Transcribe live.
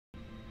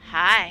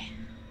Hi,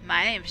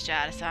 my name's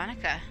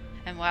Sonica,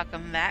 and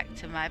welcome back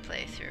to my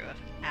playthrough of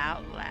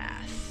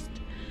Outlast.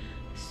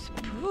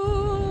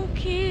 Spooky!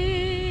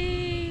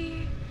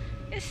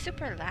 It's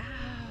super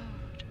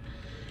loud.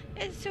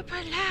 It's super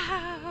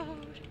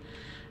loud.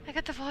 I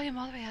got the volume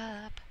all the way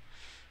up.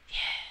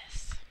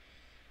 Yes.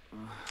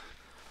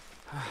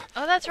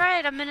 Oh, that's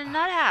right, I'm in a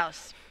nut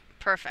house.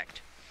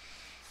 Perfect.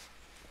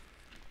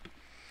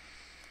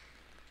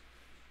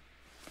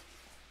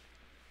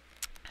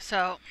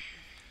 So,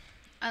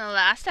 on the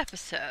last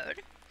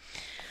episode,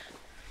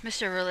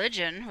 Mr.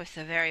 Religion, with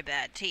the very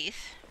bad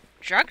teeth,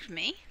 drugged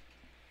me.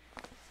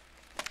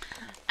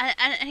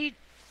 And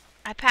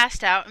I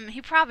passed out, and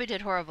he probably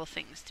did horrible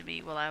things to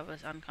me while I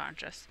was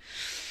unconscious.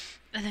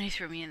 And then he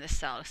threw me in this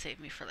cell to save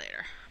me for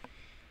later.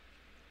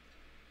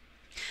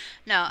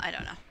 No, I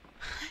don't know.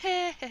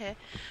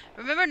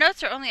 Remember,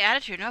 notes are only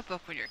added to your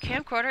notebook when your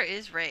camcorder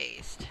is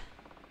raised.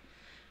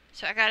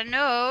 So I got a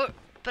note,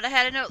 but I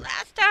had a note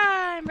last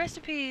time. Rest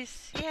in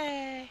peace.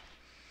 Yay.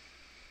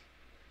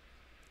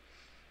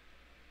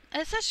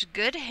 It's such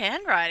good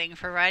handwriting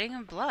for writing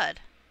in blood.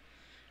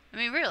 I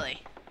mean,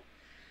 really.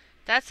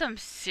 That's some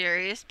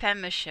serious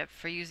penmanship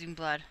for using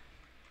blood.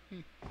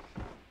 What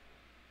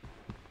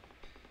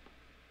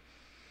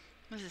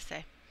does it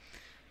say?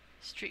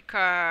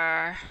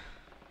 Streetcar.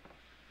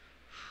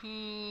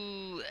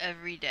 Who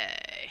every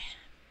day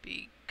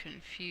be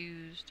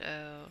confused.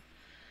 Oh.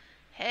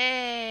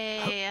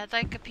 Hey, I'd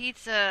like a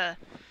pizza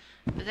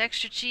with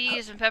extra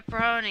cheese and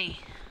pepperoni.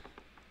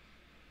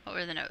 What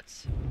were the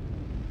notes?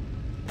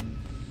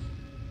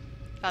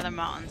 Father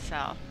Martin's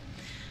cell.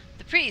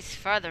 The priest,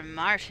 Father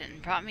Martin,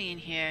 brought me in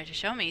here to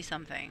show me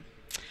something.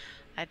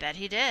 I bet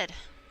he did.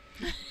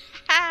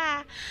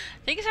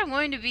 Thinks I'm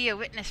going to be a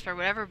witness for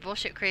whatever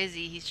bullshit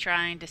crazy he's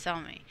trying to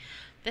sell me.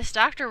 This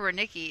Dr.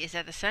 Wernicke is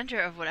at the center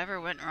of whatever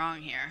went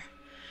wrong here.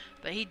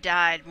 But he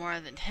died more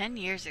than 10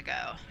 years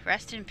ago.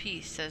 Rest in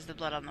peace, says the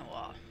blood on the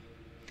wall.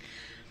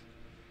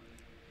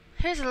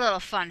 Here's a little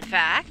fun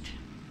fact.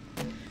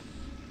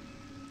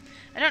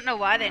 I don't know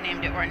why they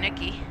named it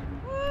Wernicke.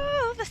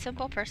 Woo, the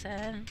simple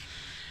person.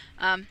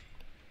 But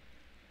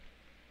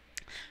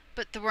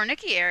the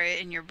Wernicke area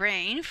in your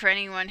brain, for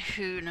anyone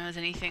who knows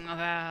anything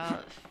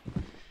about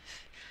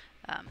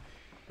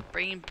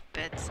brain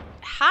bits.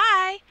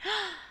 Hi!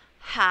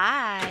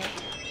 Hi!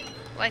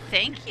 Why,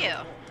 thank you.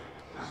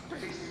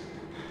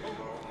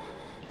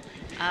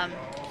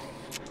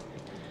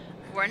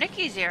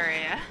 Wernicke's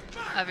area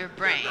of your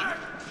brain.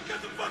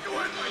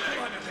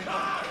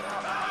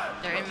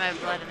 They're in my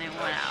blood and they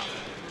went out.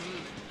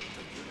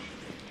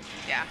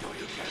 Yeah.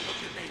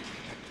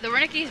 The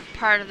Wernicke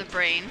part of the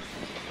brain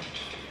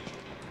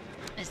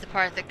is the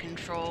part that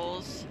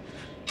controls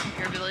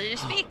your ability to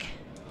speak.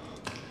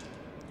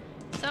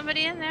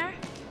 Somebody in there?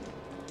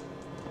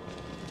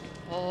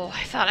 Oh,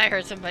 I thought I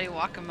heard somebody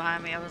walking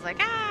behind me. I was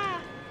like, ah!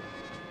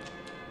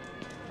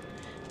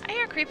 I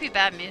hear creepy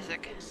bad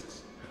music.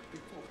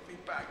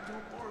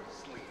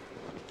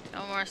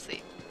 No more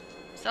sleep.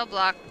 Cell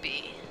block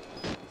B.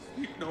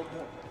 No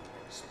more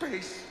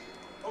space.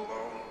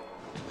 Alone.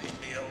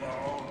 Leave me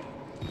alone.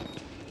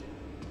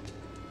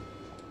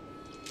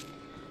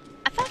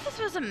 I thought this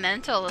was a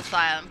mental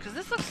asylum, because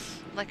this looks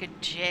like a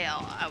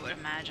jail, I would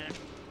imagine.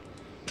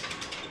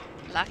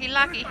 Lucky.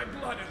 My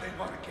blood and they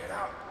want to get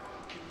out.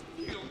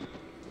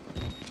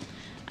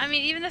 I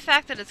mean, even the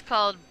fact that it's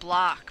called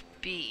Block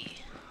B.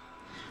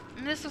 I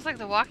mean, this looks like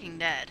The Walking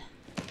Dead.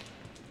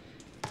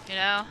 You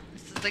know?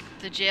 This is like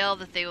the jail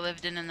that they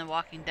lived in The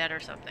Walking Dead or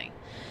something.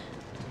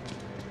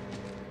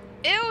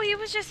 Ew, he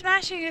was just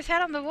smashing his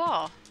head on the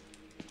wall.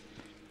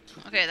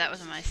 Okay, that was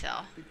in my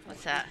cell.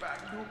 What's that?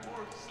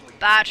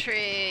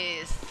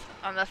 Batteries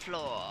on the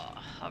floor.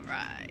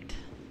 Alright.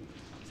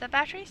 Is that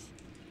batteries?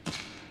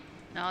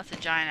 No, it's a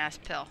giant ass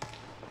pill.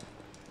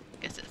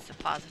 Guess it's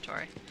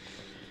suppository.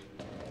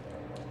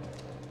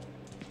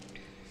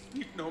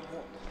 No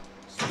more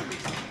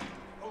space.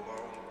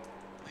 Alone.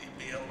 Leave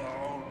me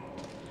alone.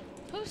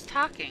 Who's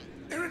talking?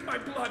 They're in my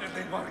blood and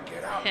they want to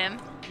get out. Him?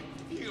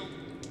 Feel.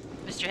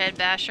 Mr. Head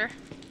Basher?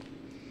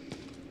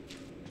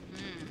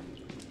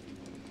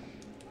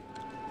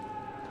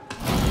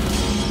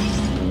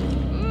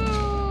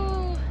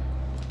 Ooh.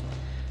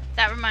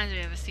 That reminds me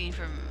of a scene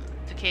from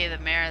Decay of the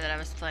Mare that I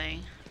was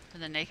playing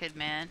with the naked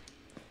man.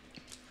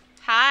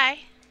 Hi.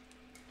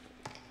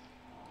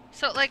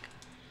 So, like,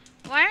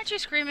 why aren't you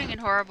screaming in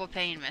horrible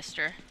pain,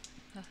 mister?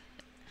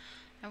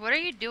 And what are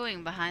you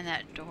doing behind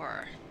that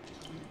door?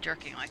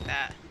 Jerking like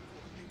that.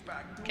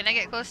 Can I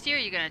get close to you or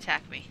are you gonna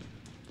attack me?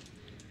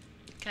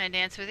 Can I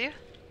dance with you?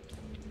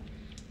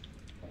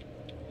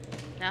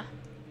 No?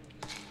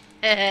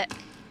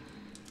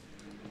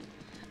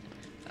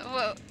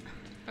 Whoa.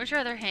 Where's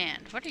your other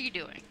hand? What are you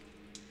doing?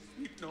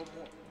 No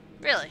more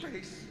Really?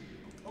 space.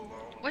 Alone.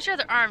 What's your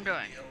other arm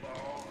doing?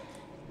 Alone.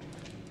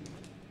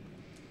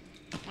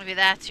 Maybe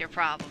that's your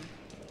problem.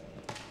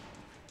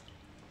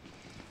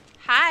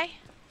 Hi.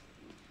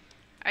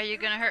 Are you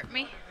gonna hurt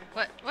me?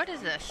 What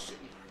is this?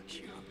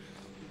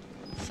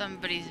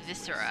 Somebody's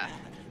viscera.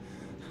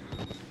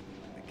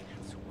 The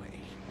cat's away.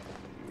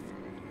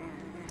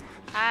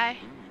 Hi.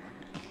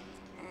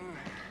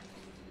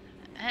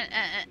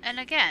 And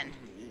again.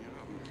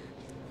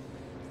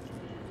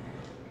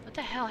 What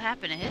the hell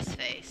happened to his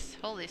face?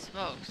 Holy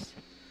smokes.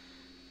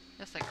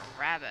 Just like a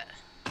rabbit.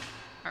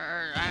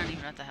 Or I don't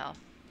even know what the hell.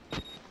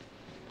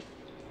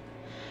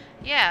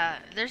 Yeah,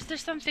 there's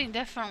something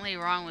definitely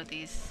wrong with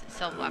these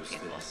cell block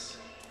people.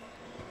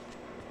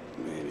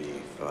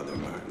 Maybe Father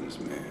Martin's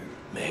man.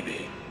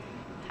 Maybe.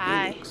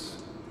 Hi. He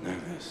looks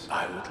nervous.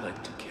 I would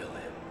like to kill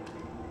him.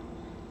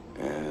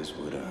 As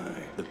would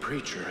I. The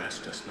preacher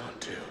asked us not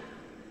to.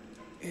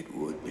 It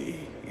would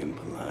be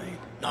impolite.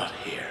 Not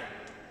here.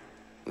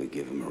 We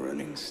give him a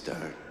running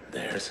start.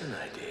 There's an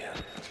idea.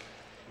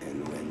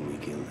 And when we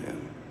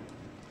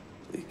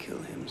kill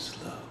him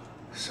slow.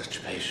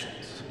 Such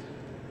patience.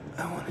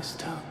 I want his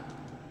tongue.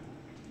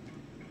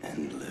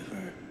 And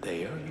liver.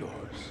 They are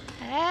yours.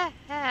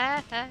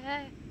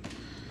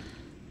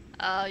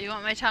 Oh, you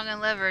want my tongue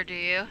and liver, do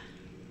you?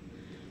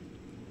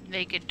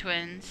 Naked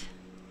twins.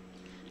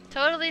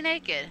 Totally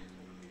naked.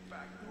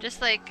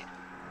 Just like...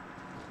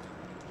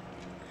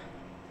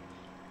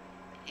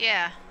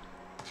 Yeah.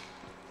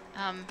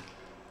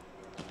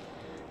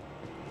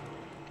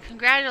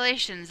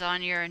 Congratulations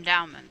on your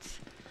endowments.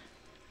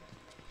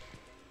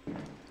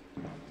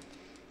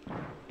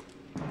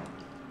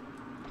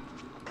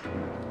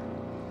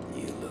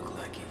 You look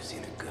like you've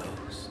seen a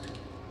ghost.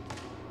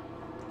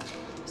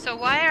 So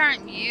why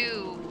aren't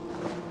you...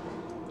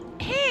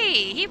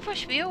 Hey, he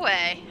pushed me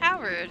away. How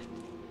rude.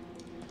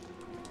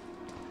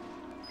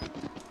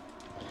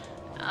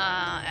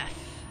 F.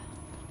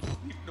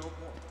 Need no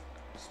more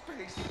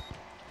space.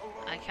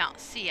 I can't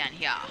see in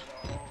here.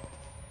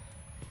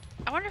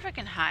 I wonder if I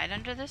can hide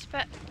under this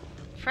bed.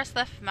 Press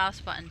left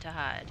mouse button to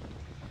hide.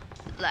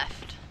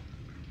 Left.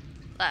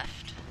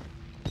 Left.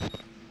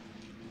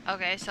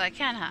 Okay, so I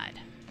can hide.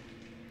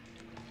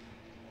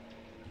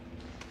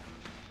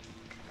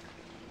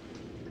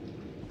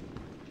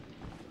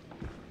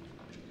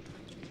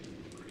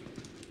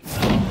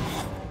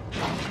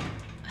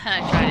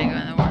 And I tried to go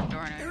in the warp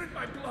door. They're in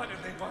my blood and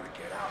they want to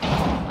get out.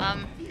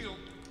 Feel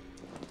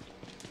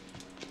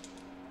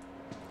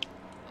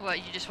What,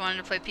 you just wanted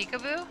to play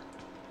peekaboo?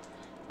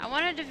 I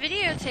wanted to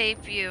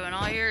videotape you and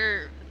all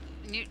your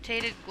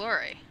mutated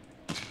glory.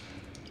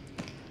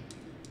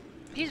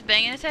 He's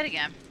banging his head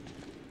again.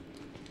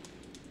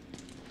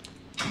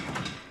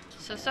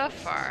 So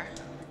far,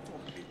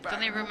 the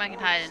only room I can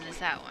hide in is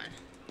that one.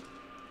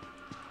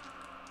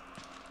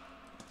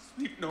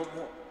 sleep no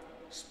more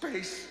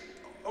space.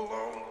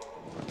 Alone.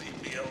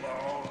 Leave me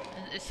alone.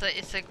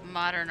 It's like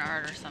modern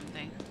art or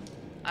something.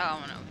 Oh, I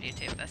want to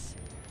videotape this.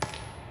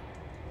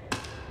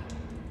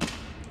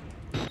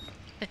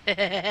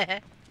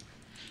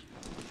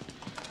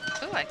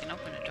 Ooh, I can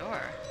open a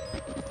door.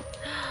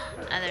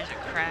 And there's a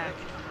crack.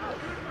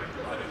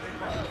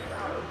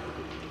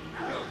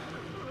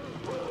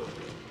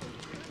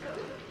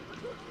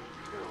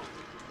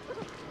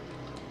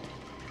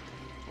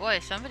 Boy,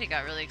 somebody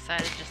got really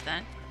excited just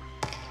then.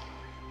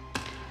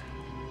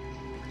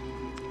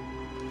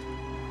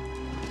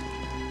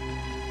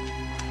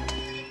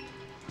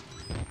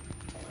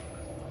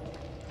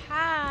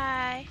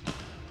 Hi.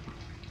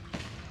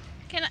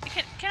 Can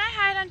I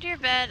hide under your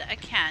bed? I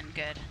can.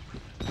 Good.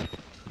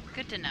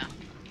 Good to know.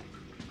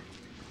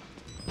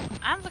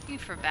 I'm looking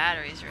for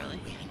batteries, really.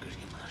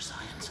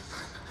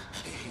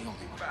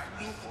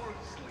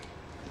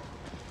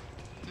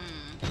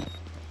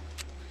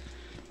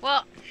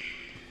 Well,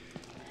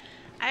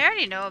 I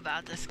already know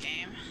about this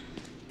game.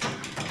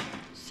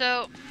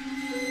 So,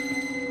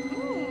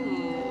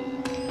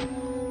 ooh,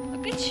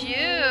 look at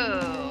you.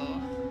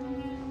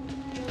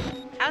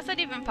 How's that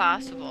even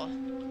possible?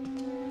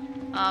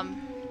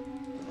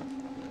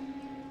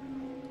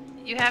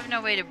 You have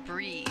no way to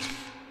breathe.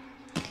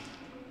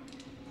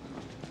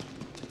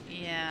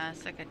 Yeah,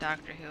 it's like a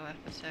Doctor Who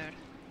episode.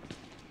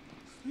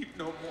 Sleep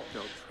no more.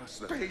 Don't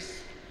trust them.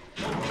 Space.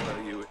 I'll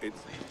tell you, it's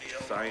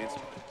science.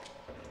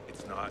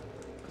 It's not.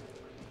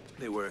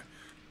 They were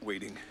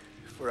waiting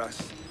for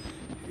us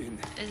in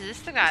Is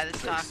this the guy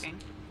that's place. talking?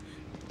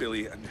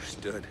 Billy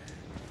understood.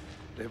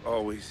 They've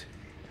always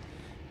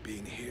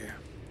been here.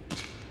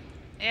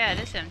 Yeah, it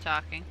is him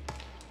talking.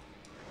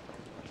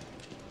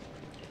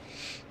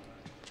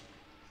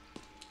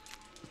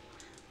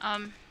 I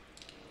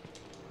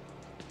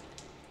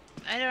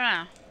don't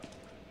know.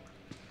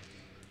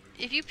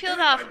 If you peeled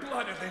They're in off my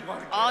blood and they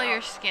want to get all out.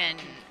 your skin,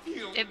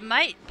 it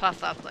might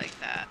puff up like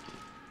that.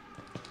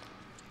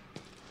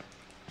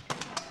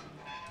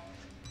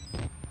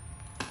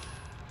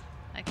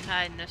 I can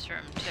hide in this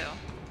room too.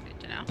 Good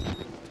to know.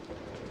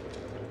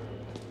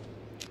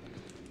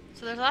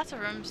 So there's lots of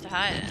rooms to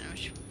hide in,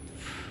 which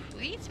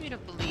leads me to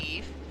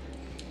believe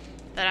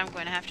that I'm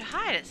going to have to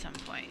hide at some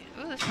point.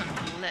 Ooh, this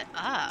one's lit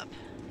up.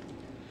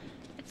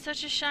 It's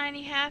such a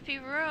shiny, happy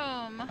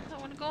room. I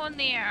want to go in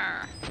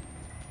there.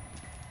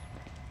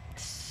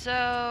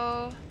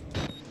 So,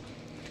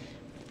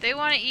 they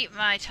want to eat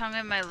my tongue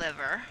and my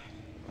liver.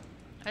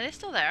 Are they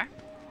still there?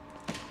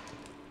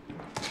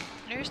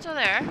 They're still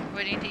there,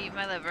 waiting to eat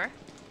my liver.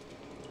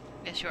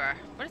 Yes, you are.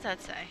 What does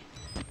that say?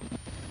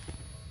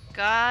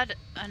 God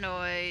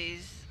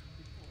annoys,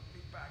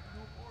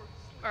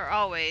 or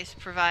always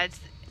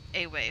provides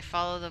a way.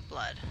 Follow the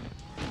blood.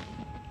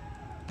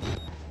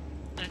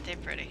 Aren't they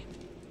pretty?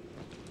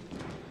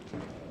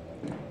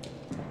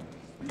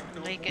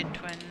 Naked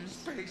twins.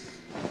 Space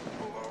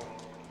alone.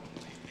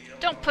 Leave me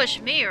Don't push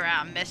me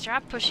around, mister.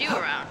 I'll push you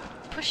around.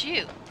 Push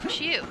you.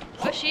 Push you.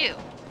 Push you.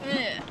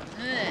 Ugh.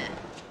 Ugh.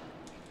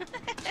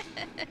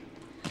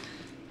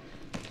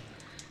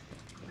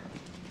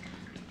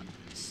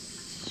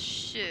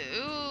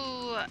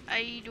 So,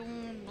 I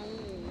don't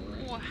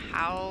know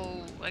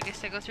how... I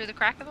guess I go through the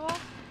crack of the wall?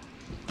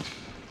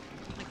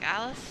 Like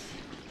Alice?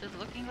 Through the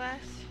looking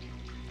glass?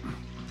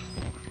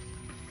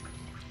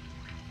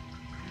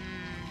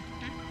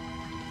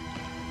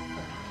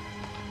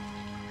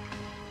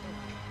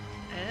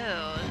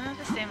 Ew, isn't that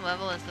the same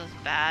level as those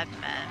bad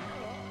men?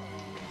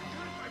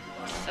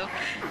 So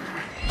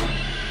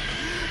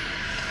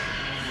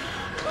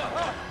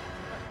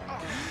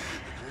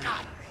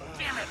God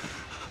damn it!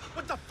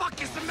 What the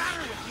fuck is the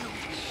matter with you?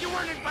 You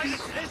weren't invited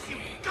to this, you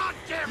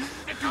goddamn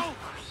sicko!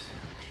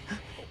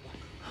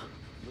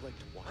 You like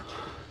to watch?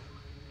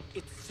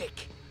 It's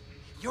sick.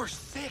 You're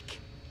sick.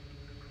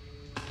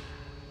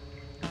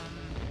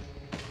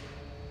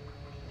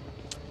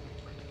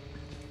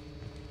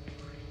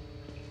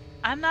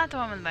 I'm not the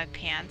one with my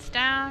pants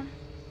down.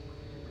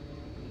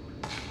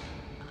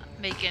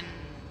 Making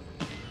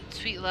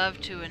sweet love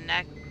to a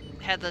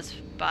headless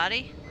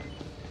body.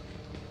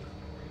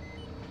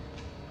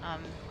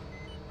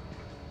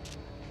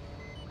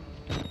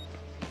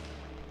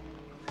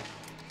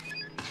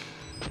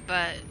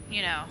 But,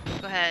 you know,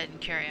 go ahead and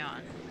carry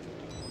on.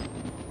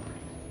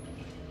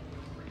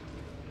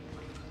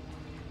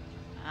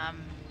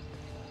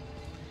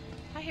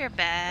 I hear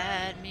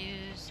bad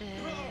music.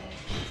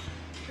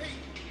 Hey,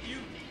 you.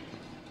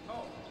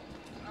 Oh,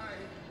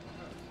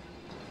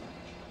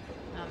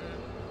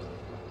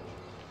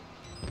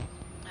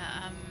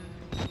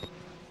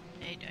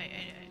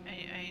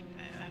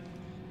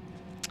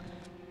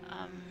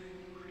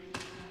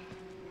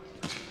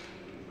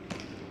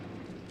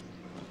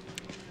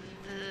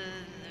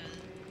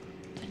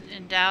 the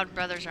endowed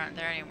brothers aren't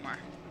there anymore.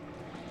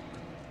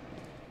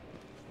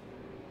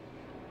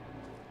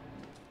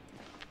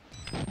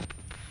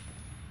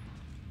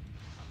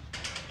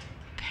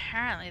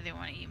 Apparently they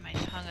want to eat my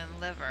tongue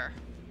and liver.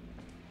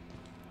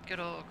 Good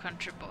old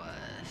country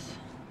boys.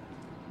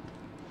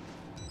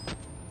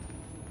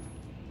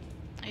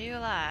 Are you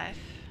alive?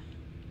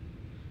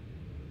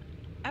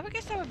 I would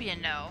guess that would be a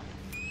no.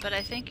 But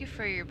I thank you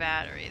for your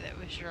battery. That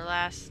was your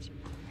last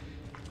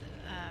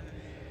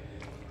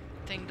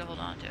thing to hold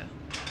on to.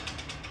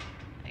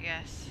 I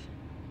guess.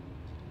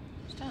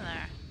 It's down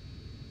there.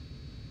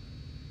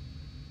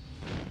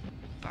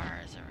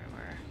 Bars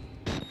everywhere.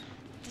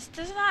 This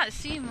does not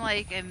seem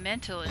like a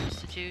mental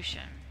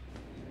institution.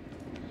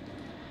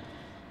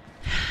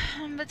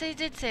 But they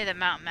did say that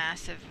Mount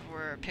Massive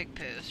were pig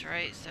poos,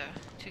 right? So,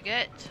 to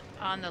get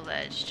on the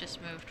ledge,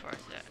 just move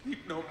towards it.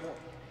 Leave no more.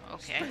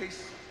 Okay.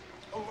 Space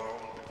alone.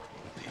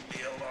 Leave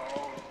me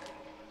alone.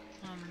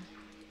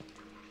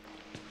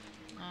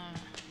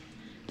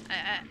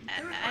 I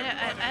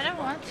don't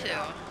want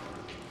to.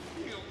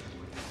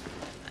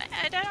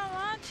 I don't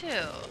want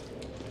to.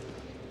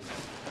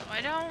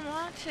 I don't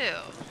want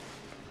to.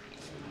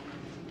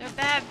 There are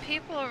bad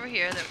people over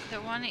here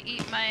that want to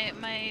eat my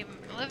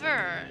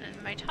liver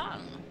and my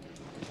tongue.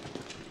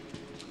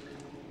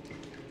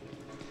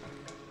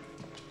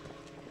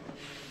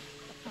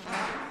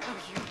 Oh,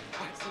 you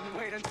didn't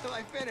wait until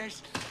I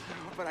finished.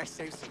 Oh, but I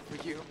saved some for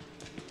you.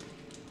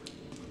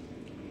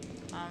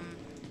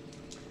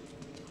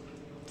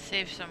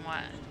 Save some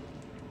what?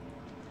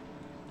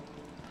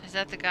 Is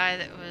that the guy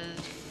that was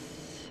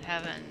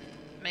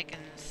making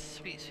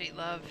sweet, sweet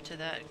love to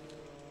that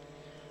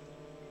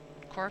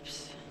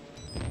corpse?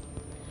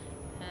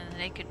 And the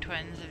naked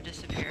twins have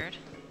disappeared.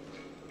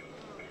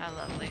 How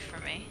lovely for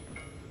me.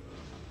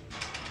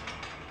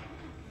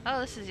 Oh,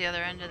 this is the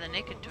other end of the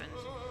naked twins.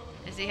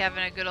 Is he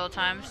having a good old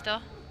time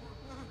still?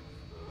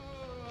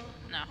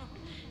 No.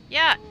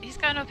 Yeah, he's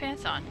got no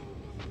pants on.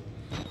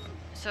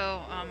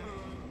 So,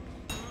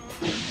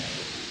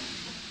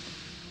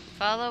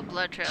 follow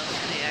blood trails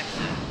to the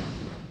exit.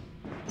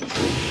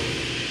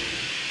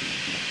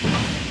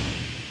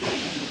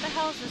 What the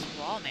hell is this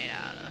wall made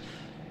out of?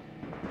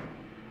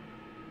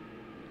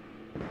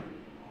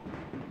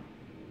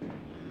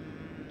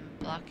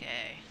 Block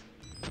A.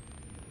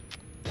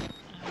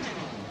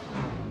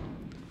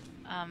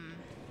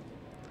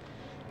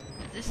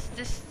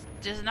 This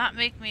does not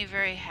make me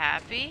very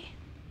happy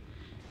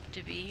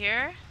to be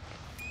here.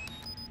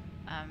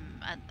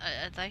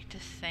 I'd like to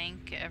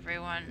thank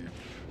everyone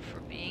for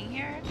being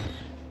here,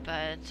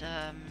 but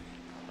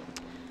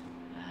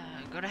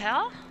go to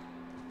hell.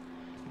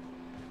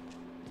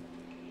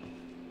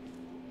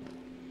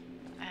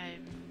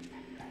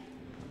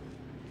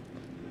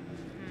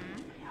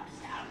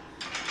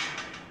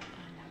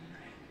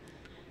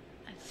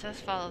 It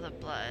says follow the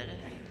blood.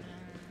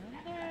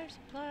 There's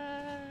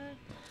blood.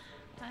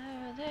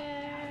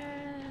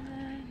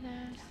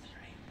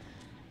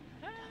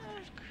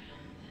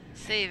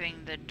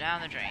 saving the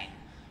down the drain.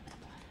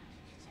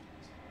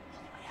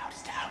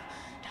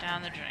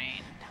 Down the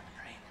drain.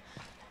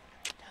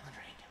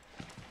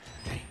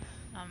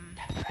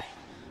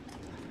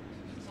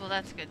 Well,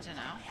 that's good to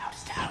know.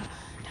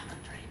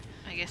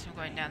 I guess I'm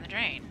going down the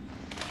drain.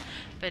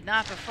 But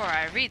not before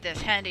I read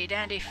this handy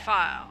dandy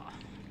file.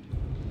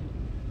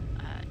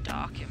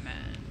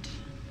 Document.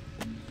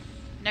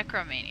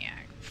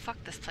 Necromaniac.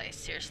 Fuck this place.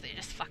 Seriously,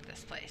 just fuck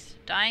this place.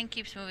 Dying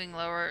keeps moving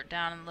lower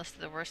down on the list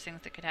of the worst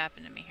things that could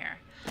happen to me here.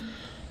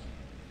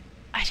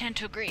 I tend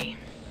to agree.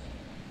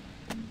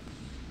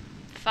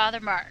 Father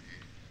Martin.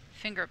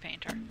 Finger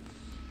painter.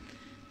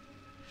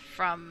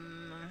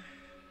 From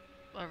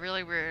a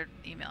really weird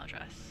email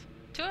address.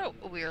 To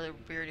a really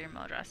weird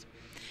email address.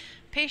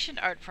 Patient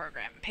art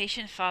program.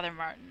 Patient Father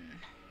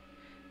Martin.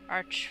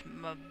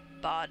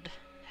 Archmabad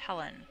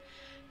Helen.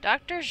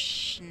 Dr.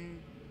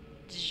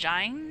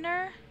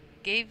 Scheiner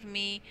gave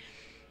me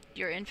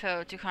your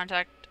info to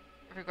contact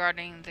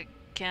regarding the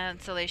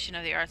cancellation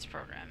of the arts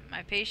program.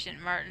 My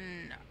patient,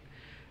 Martin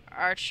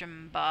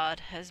Archmabad,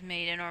 has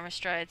made enormous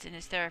strides in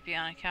his therapy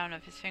on account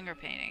of his finger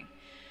painting.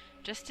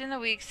 Just in the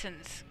weeks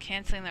since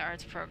canceling the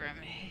arts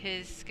program,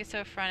 his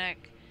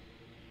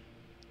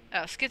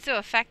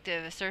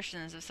schizoaffective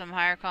assertions of some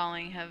higher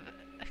calling have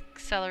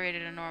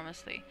accelerated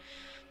enormously.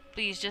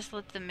 Please just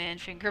let the man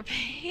finger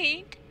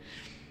paint.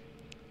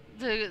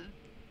 The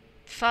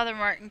Father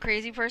Martin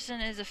crazy person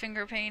is a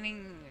finger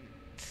painting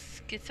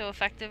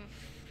schizoaffective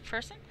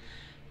person?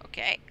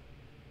 Okay.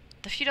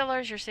 The few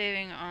dollars you're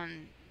saving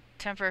on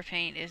temper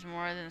paint is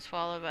more than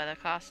swallowed by the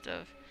cost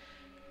of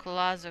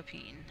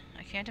clozapine.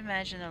 I can't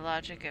imagine the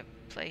logic at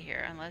play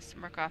here unless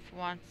Murkoff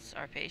wants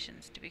our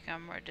patients to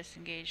become more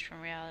disengaged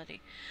from reality.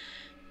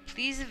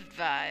 Please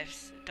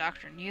advise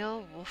Dr.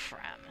 Neil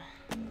Wolfram.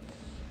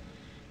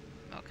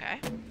 Okay.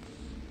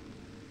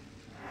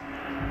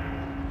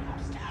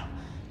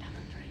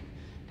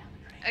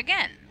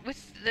 Again,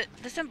 with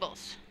the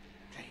symbols.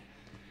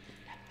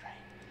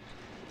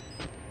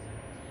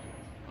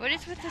 What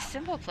is with the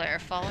symbol player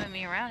following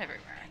me around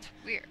everywhere? It's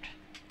weird.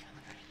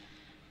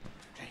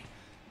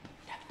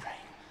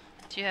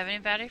 Do you have any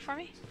battery for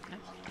me? No.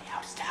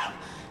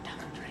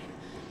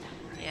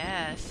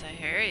 Yes, I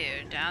hear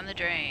you. Down the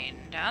drain.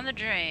 Down the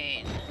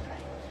drain.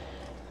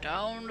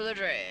 Down the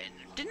drain.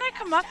 Didn't I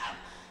come up?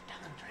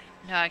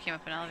 No, I came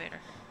up an elevator.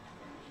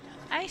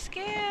 I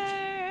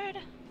scared.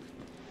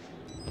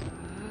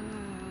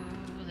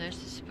 Ooh,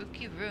 there's a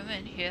spooky room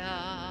in here.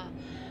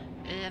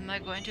 Am I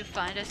going to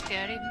find a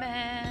scary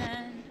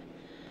man?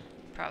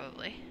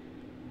 Probably.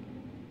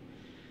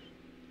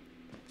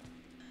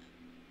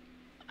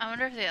 I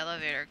wonder if the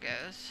elevator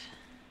goes.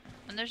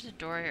 And there's a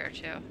door here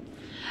too.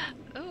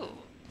 Ooh.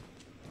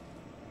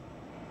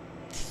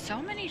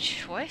 So many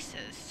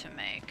choices to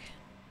make.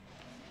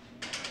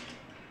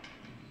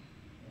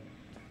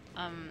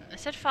 It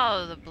said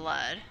follow the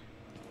blood.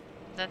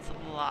 That's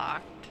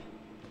locked.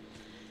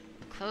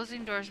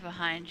 Closing doors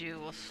behind you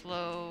will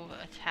slow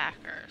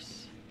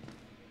attackers.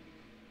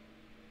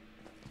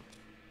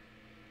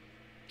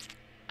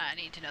 I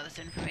need to know this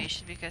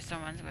information because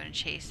someone's going to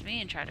chase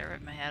me and try to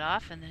rip my head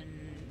off and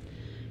then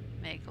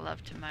make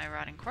love to my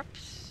rotting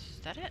corpse.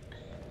 Is that it?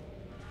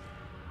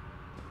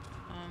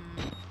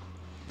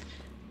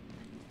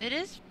 It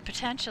is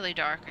potentially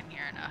dark in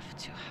here enough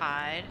to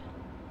hide.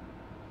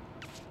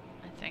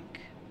 I think.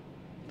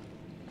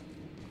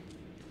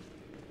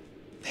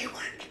 They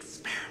weren't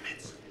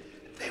experiments.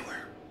 They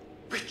were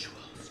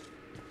rituals.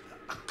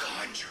 A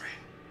conjuring.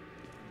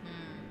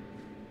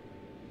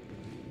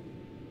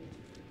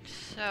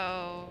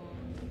 So,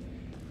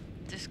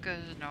 this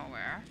goes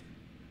nowhere.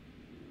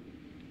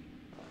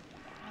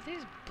 All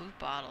these blue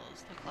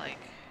bottles look like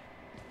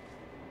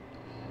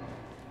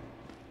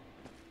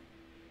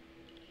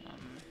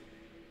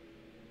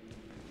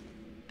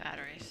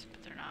batteries,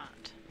 but they're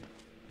not.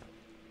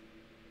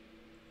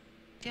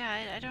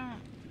 Yeah, I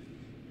don't...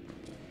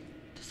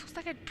 This looks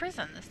like a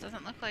prison. This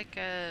doesn't look like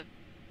a...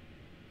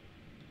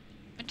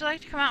 Would you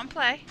like to come out and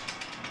play?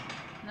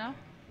 No?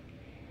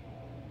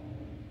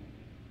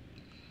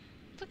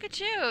 Look at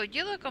you.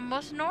 You look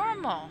almost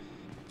normal.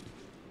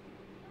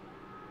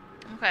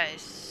 Okay,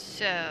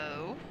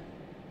 so...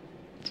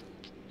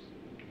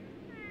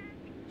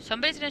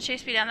 Somebody's gonna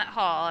chase me down that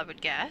hall, I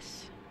would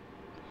guess.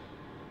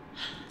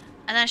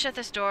 And then I shut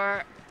this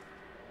door.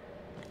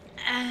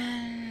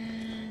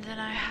 And then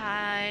I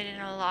hide in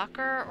a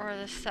locker or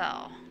the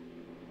cell.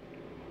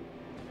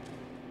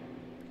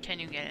 Can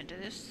you get into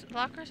this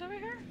lockers over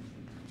here?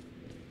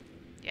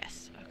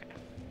 Yes, okay.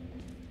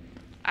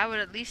 I would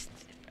at least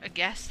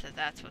guess that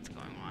that's what's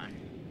going on.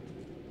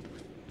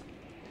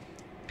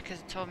 Because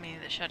it told me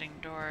that shutting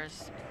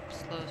doors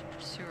slows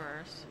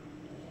pursuers.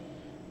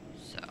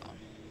 So,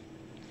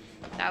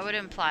 that would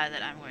imply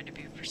that I'm going to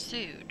be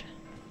pursued.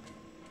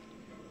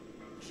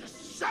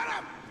 Just shut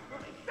up!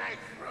 Let me think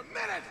for a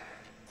minute!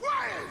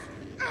 Quiet!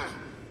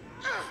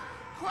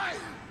 Quiet!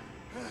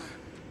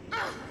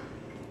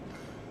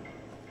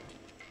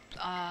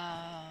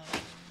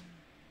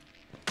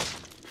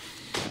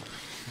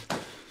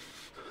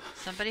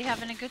 Somebody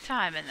having a good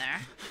time in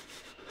there.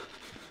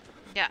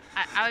 Yeah,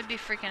 I would be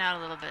freaking out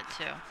a little bit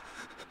too.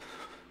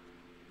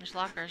 There's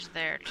lockers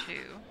there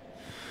too.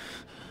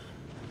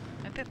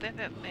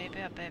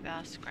 Maybe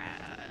I'll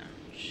scratch.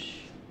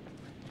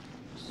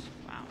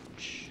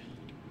 Squouch.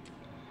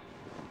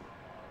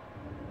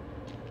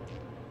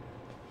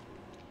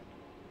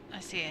 I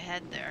see a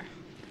head there.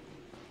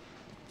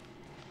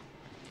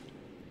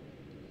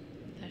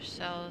 There's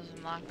cells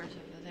and lockers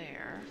over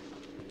there.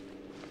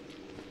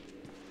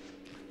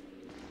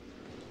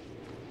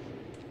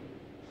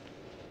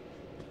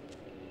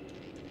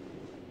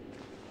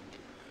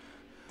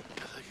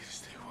 I'd like you to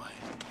stay white.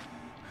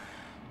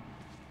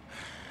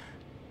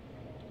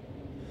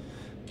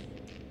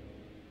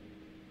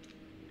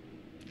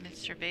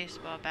 Mr.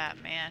 Baseball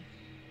Batman.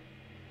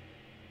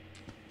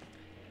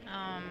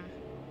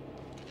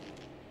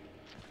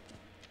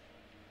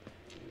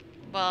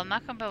 Well, I'm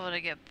not gonna be able to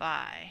get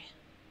by.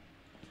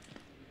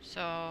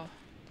 So,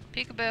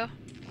 peekaboo.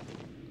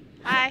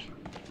 Hi.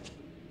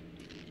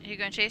 Are you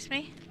gonna chase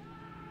me?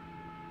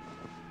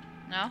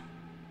 No?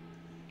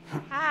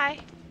 Hi.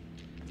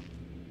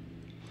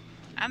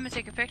 I'm gonna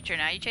take a picture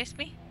now. You chase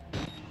me?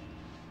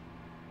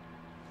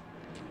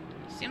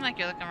 Seem like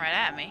you're looking right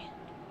at me.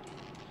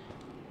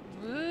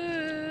 Ooh.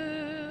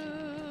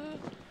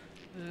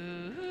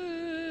 Ooh.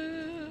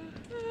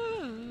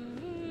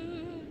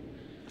 Ooh.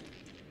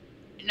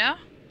 No?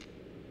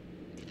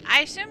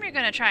 I assume you're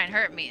gonna try and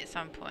hurt me at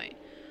some point.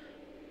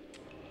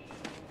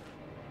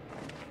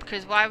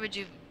 Because why would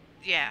you...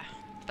 Yeah.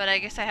 But I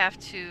guess I have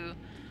to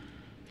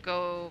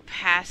go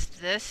past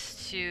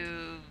this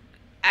to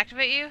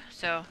activate you.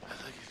 So,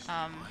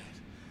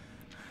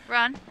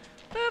 run.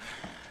 Boop.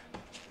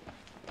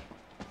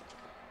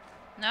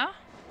 No?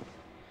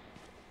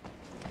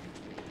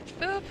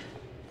 Boop.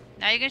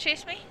 Now you gonna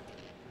chase me?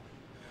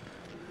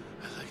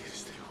 I'd like you to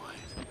stay white.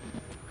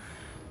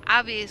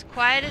 I'll be as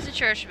quiet as a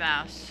church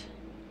mouse.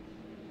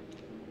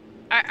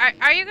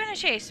 Are you gonna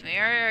chase me,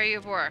 or are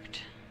you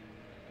worked?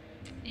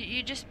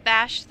 You just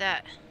bashed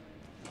that.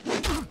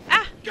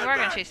 Ah! You are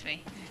gonna chase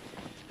me.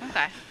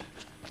 Okay.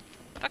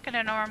 Fucking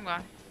don't know where I'm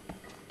going.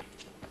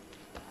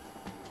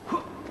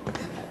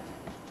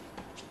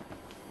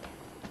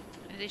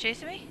 Is he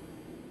chasing me?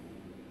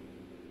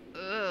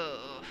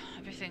 Ooh,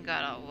 everything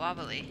got all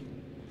wobbly.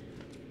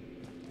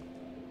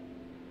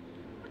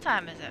 What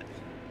time is it?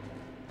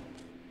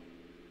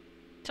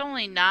 It's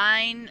only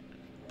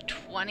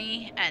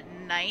 9:20 at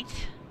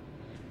night.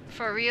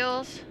 For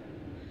reals?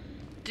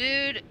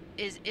 Dude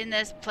is in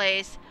this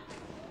place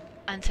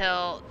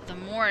until the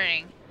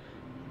morning,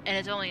 and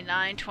it's only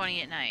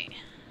 9:20 at night.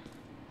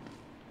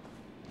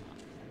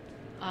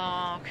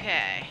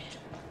 Okay.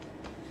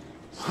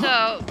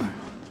 So,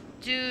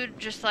 dude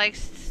just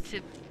likes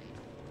to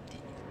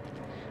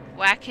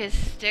whack his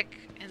stick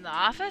in the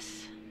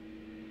office?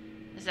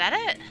 Is that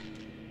it?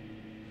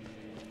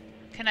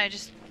 Can I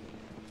just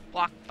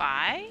walk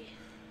by?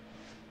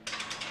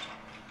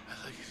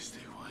 I'd like you to stay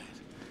white.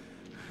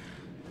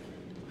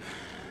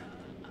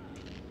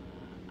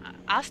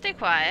 I'll stay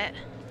quiet.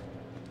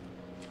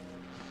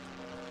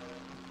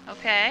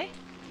 Okay.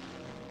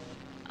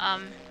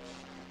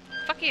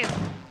 Fuck you.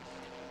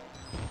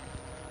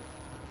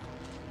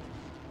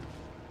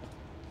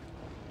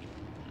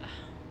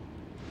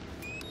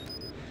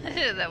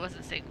 That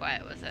wasn't stay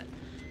quiet, was it?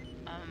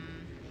 Oh,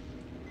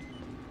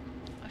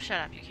 shut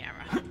up, you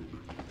camera.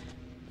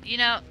 You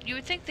know, you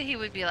would think that he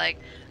would be like,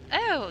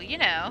 oh, you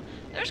know,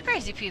 there's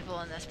crazy people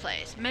in this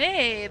place.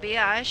 Maybe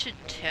I should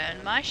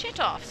turn my shit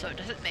off so it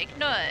doesn't make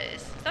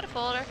noise. Is that a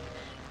folder?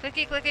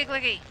 Clicky, clicky,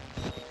 clicky.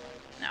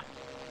 No.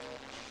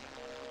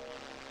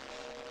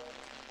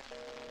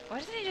 Why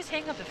doesn't he just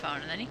hang up the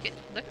phone and then he could...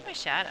 Look at my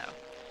shadow.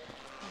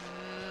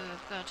 Ooh,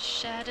 I've got a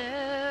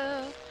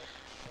shadow.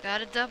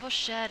 Got a double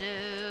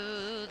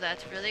shadow.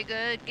 That's really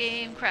good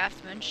game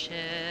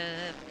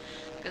craftsmanship.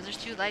 Because there's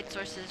 2 light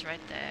sources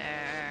right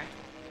there.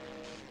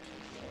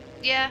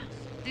 Yeah,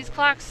 these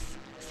clocks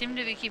seem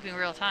to be keeping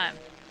real time.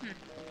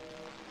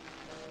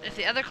 If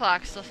the other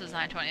clock still says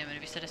 9:20, I'm going to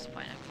be so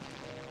disappointed.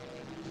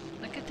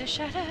 Look at the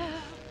shadow.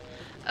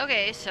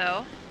 Okay,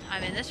 so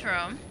I'm in this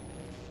room.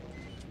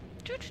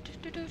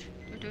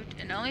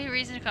 And the only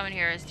reason to come in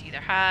here is to either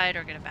hide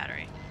or get a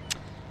battery.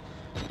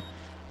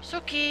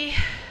 Suki.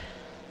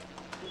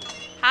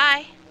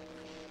 Hi.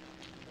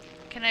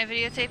 Can I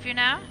videotape you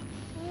now?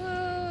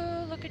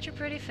 Woo, look at your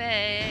pretty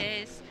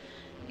face.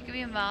 You could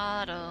be a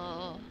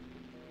model.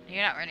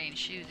 You're not wearing any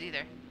shoes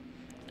either.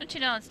 Don't you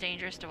know it's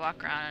dangerous to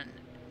walk around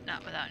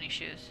not without any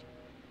shoes?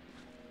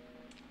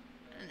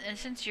 And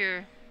since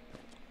you're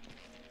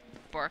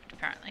borked,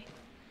 apparently,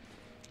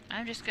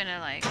 I'm just gonna,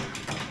 like,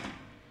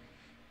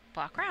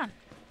 walk around.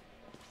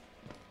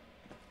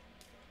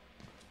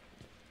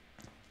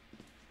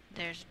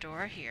 There's a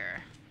door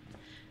here.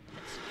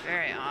 It's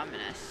very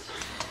ominous.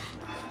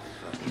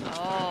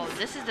 Oh,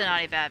 this is the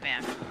naughty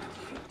Batman.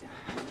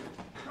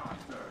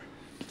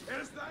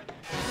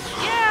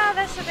 Yeah,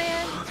 that's the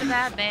man. It's the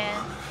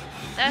Batman.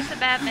 That's the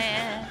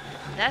Batman.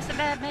 That's the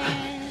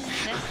Batman.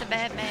 That's the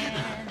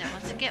Batman that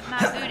wants to get my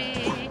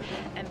booty.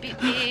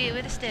 me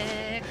with a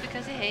stick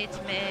because he hates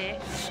me.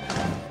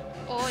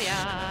 Oh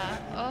yeah,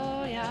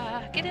 oh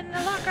yeah. Get in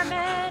the locker,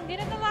 man. Get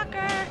in the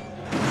locker.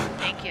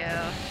 Thank you.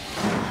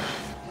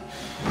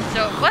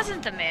 So it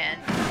wasn't the man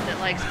that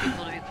likes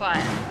people to be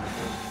quiet.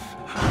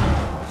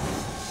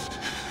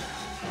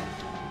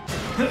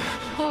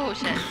 Oh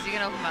shit, is he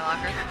gonna open my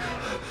locker?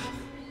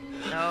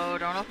 No,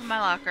 don't open my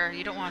locker.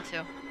 You don't want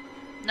to.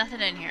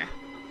 Nothing in here.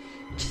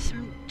 Just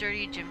some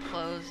dirty gym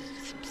clothes,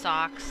 some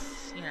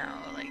socks, you know,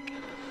 like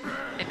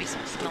maybe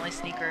some smelly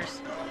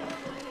sneakers.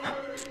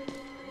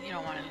 You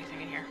don't want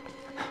anything in here.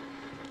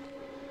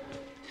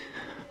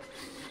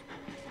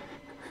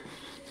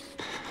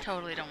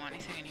 Totally don't want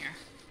anything in here.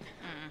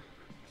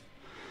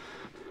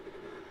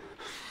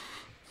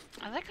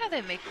 I like how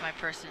they make my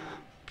person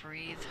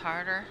breathe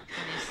harder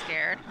when he's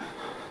scared.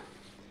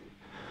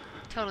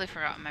 Totally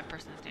forgot what my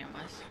person's name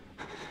was.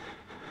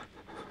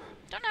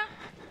 Don't know.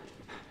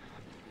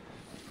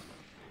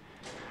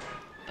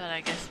 But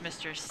I guess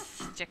Mr.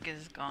 Stick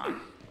is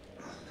gone.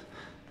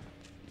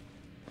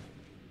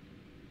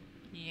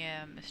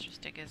 Yeah, Mr.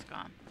 Stick is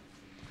gone.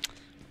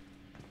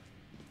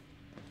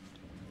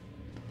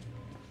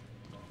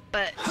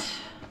 But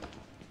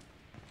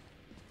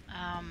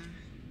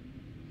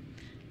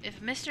if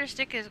Mr.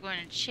 Stick is going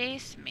to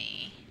chase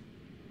me,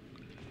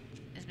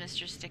 is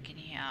Mr. Stick in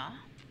here?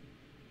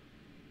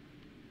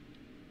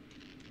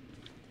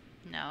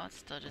 No, it's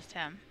still just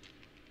him.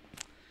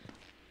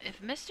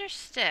 If Mr.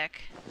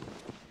 Stick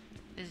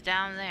is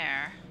down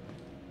there,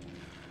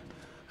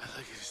 I'd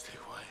like you to stay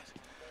quiet.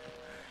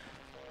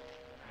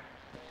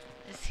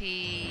 is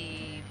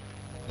he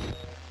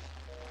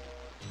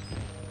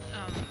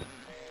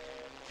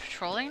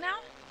patrolling now?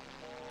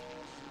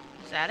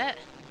 Is that it?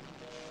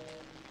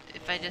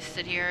 If I just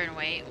sit here and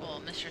wait,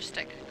 will Mr.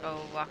 Stick go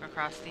walk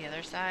across the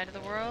other side of the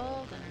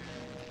world? And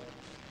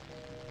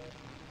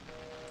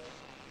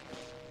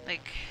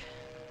like,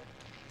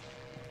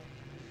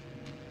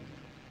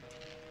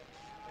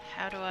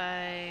 how do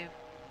I...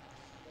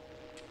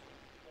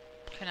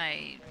 Can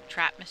I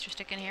trap Mr.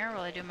 Stick in here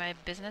while I do my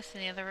business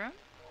in the other room?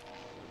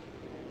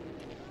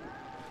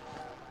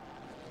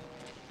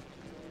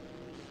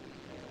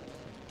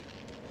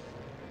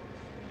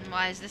 And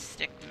why is this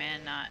stick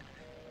man not...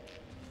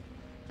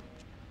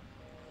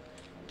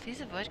 Please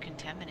avoid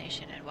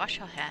contamination and wash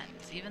your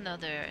hands, even though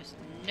there is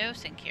no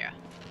sink here.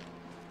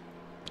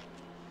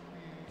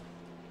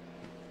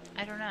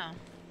 I don't know.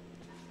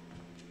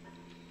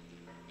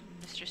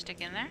 Mr.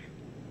 Stick in there?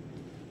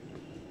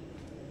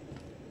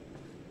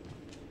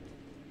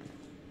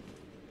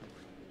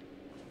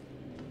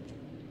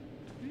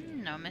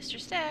 No Mr.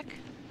 Stick.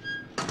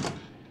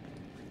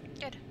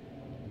 Good.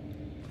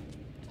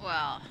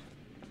 Well,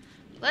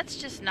 let's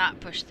just not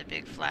push the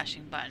big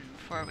flashing button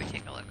before we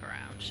take a look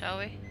around, shall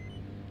we?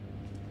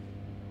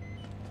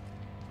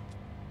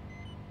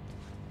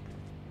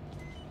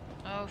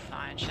 Oh,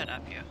 fine. Shut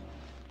up, you.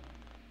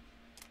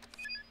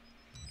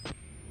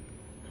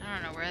 I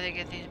don't know where they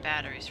get these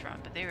batteries from,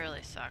 but they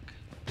really suck.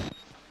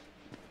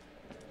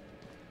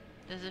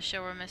 Does this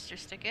show where Mr.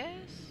 Stick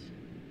is?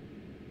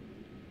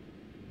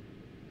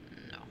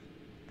 No.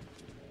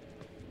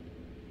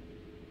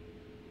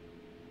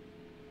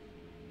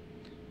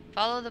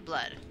 Follow the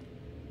blood.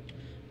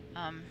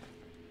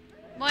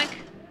 Moink!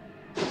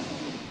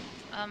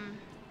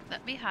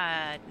 Let me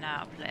hide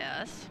now,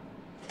 players.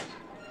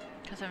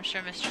 Because I'm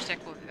sure Mr.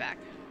 Stick will be back.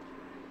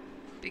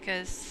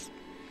 Because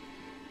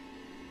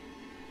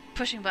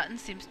pushing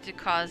buttons seems to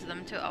cause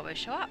them to always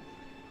show up.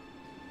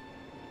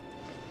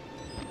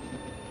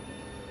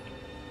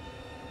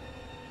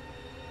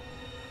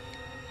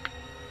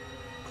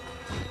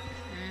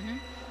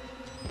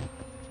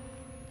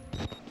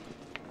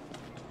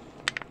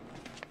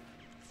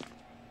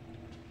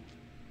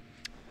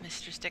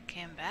 Mr. Stick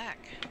came back.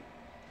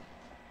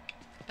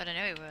 But I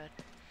knew he would.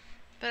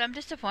 But I'm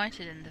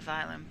disappointed in the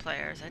violin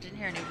players. I didn't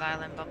hear any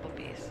violin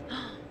bumblebees.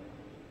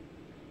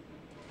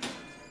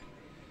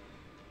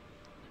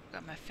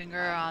 Got my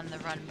finger on the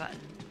run button.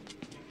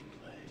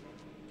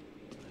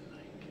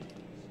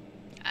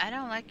 I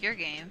don't like your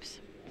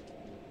games.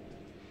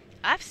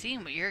 I've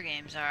seen what your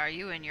games are,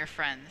 you and your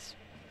friends.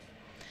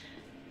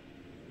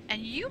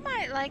 And you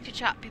might like to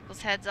chop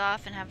people's heads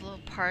off and have a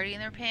little party in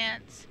their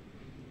pants.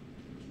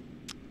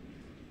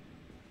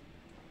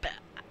 But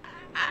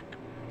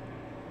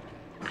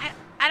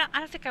I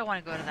don't think I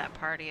want to go to that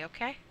party,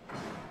 okay?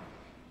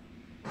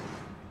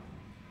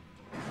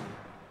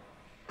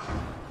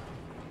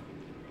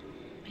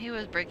 He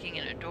was breaking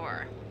in a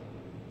door.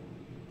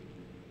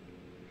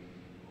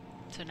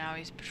 So now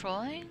he's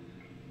patrolling?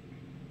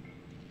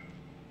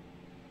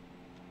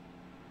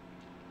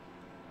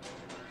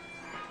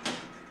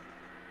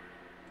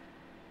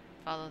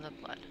 Follow the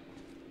blood.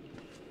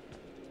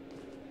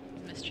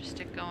 Mr.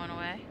 Stick going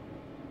away.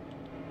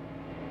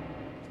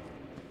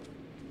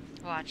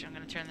 Watch, I'm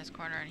gonna turn this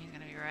corner and he's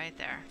gonna be right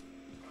there.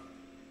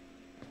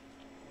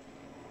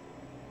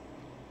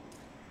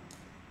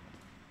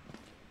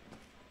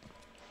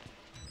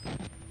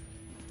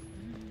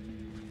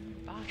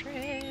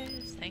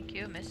 Batteries! Thank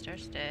you, Mr.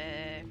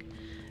 Stick.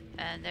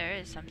 And there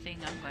is something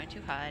I'm going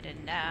to hide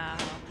in now.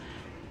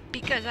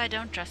 Because I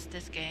don't trust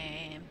this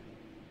game.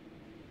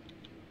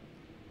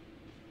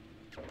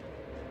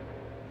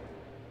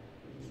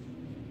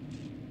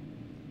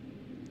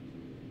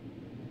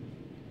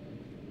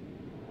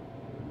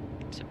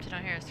 Something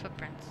out here is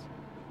footprints.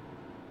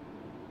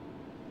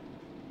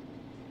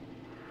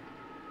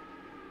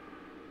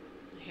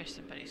 I hear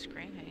somebody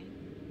screaming.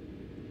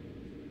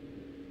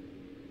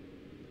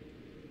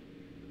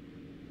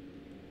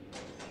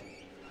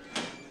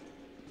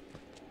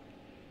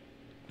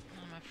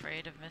 I'm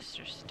afraid of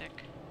Mr.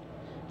 Stick.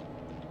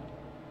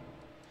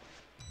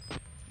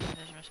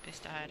 There's no space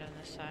to hide on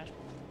this side.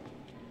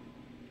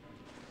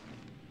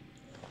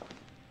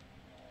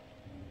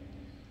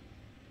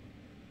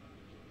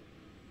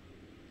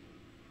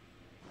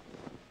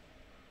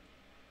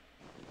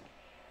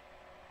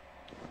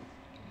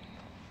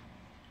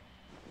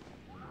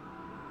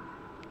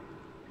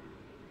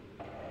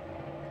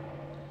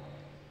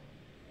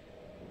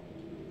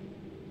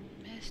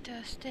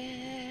 Mr.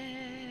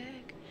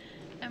 Stick,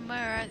 and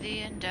where are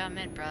the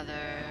Endowment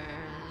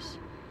Brothers?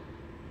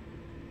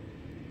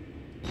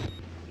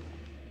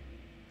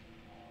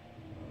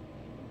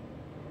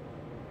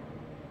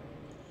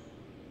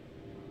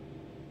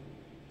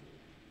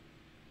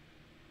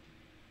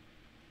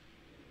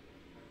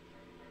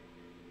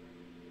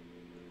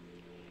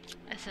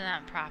 Isn't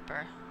that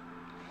proper?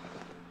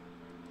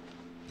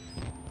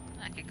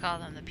 I could call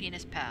them the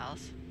penis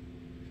pals.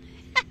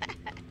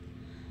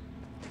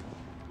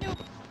 Nope.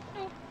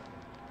 Nope.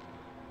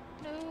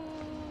 No. No,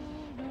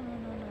 no, no, no,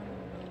 no, no.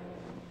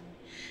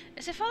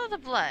 Is it follow the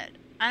blood?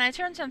 And I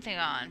turned something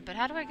on, but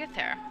how do I get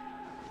there?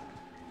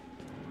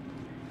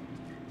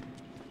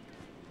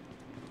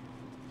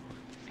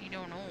 I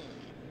don't know.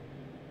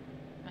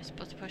 Am I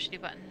supposed to push any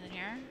buttons in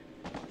here?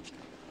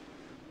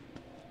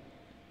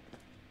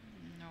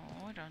 No,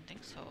 I don't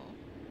think so.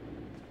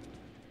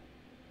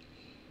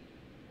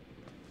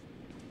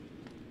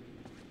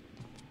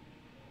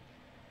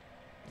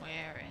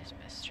 Where is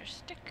Mr.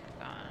 Stick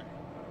gone?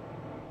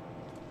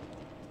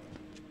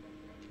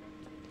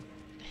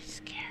 He's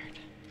scared.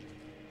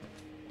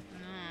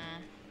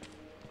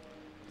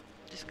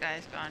 This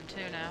guy's gone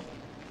too now.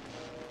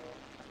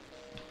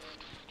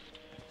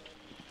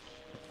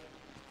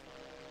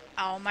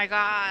 Oh my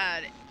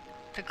god!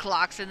 The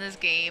clocks in this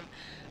game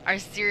are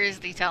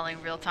seriously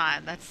telling real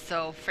time. That's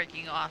so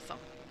freaking awesome.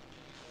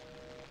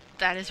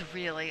 That is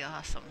really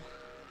awesome.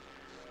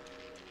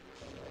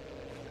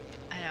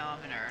 I know, I'm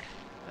a nerd.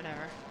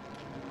 Whatever.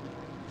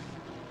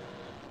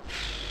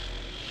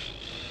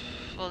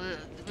 Well,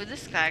 with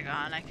this guy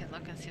gone, I can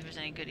look and see if there's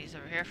any goodies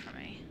over here for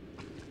me.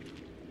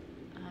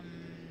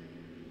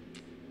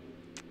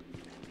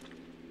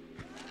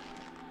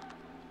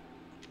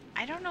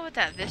 I don't know what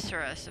that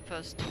viscera is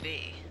supposed to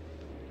be.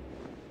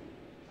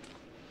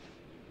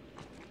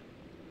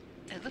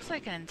 It looks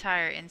like an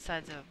entire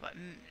insides of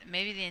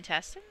maybe the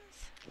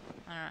intestines?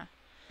 I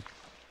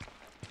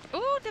don't know.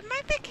 Ooh, they're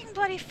making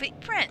bloody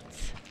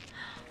footprints.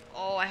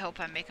 Oh, I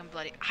hope I'm making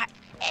bloody. I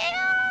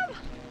am!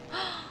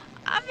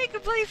 I'm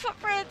making bloody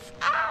footprints!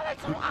 Ah,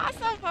 that's so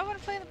awesome! I want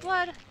to play in the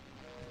blood.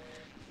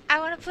 I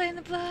want to play in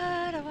the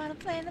blood. I want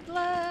to play in the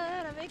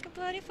blood. I'm making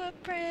bloody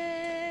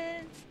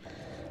footprints.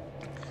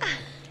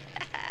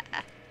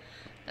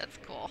 That's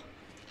cool.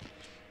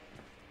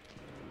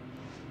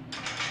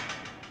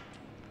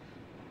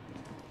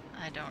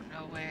 I don't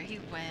know where he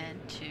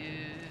went to.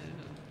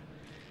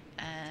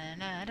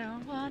 And I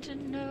don't want to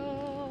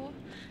know.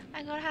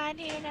 I'm gonna hide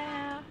here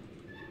now.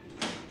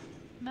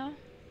 No?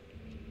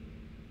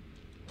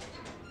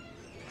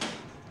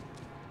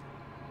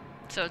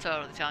 So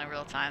totally telling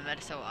real time. That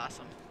is so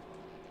awesome.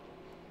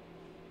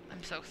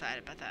 I'm so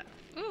excited about that.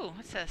 Ooh,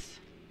 what's this?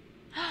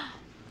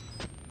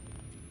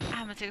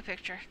 I'm gonna take a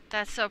picture.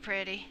 That's so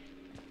pretty.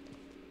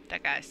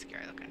 That guy's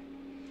scary looking.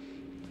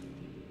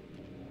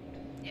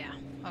 Yeah,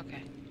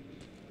 okay.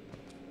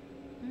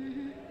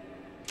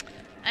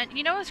 And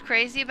you know what's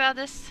crazy about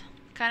this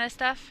kind of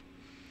stuff?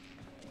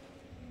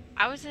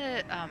 I was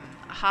at a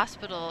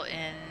hospital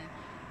in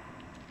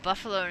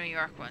Buffalo, New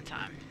York one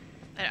time.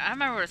 I don't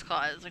remember what it's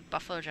called. It was like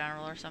Buffalo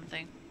General or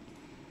something.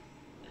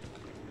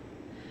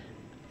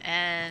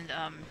 And,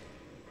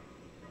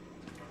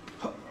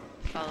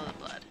 follow the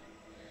blood.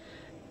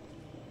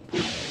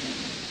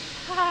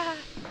 Am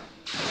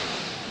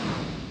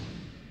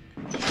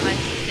I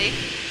safe?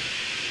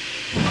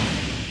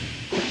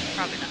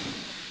 Probably not.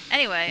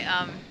 Anyway,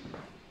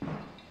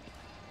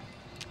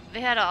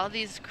 they had all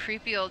these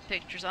creepy old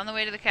pictures on the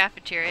way to the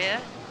cafeteria,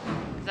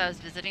 because I was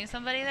visiting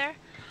somebody there.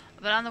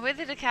 But on the way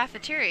to the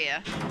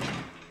cafeteria,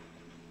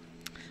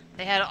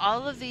 they had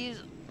all of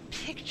these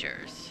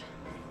pictures.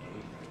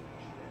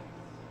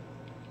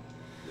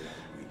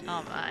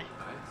 Oh my.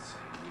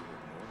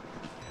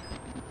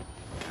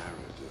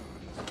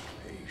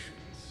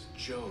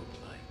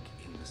 Job-like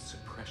in the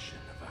suppression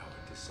of our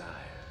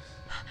desires.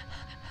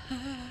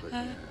 But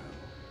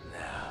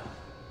now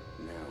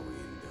we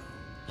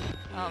know.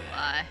 Oh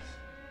my.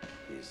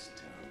 His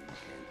tongue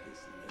and his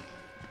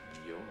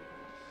liver. Yours.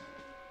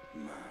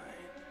 Mine.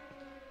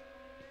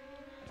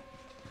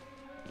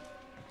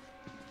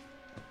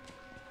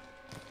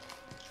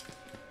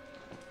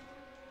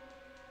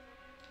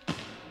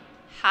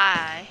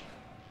 Hi.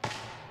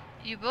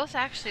 You both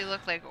actually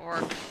look like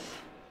orcs.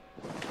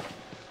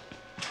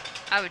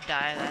 I would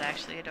die if that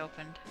actually had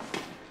opened.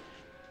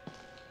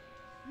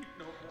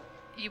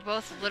 You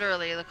both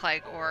literally look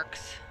like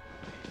orcs.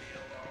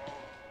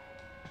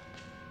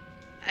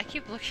 I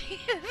keep looking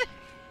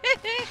at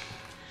it.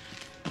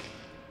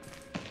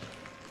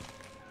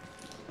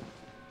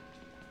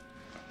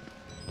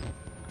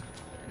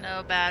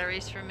 No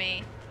batteries for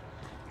me.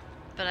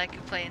 But I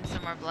could play in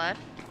some more blood.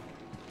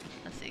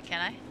 Let's see, can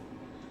I?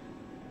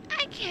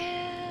 I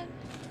can!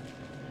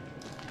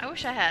 I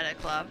wish I had a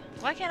club.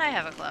 Why can't I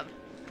have a club?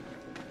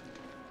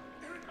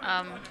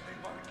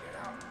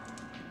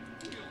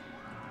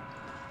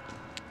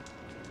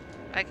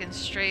 I can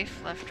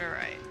strafe left or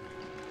right.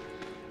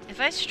 If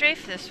I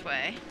strafe this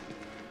way,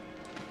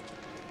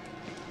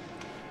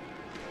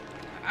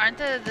 aren't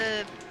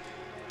the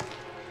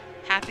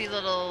happy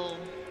little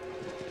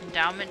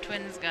endowment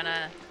twins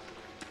gonna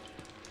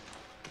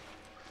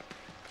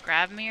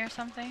grab me or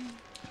something?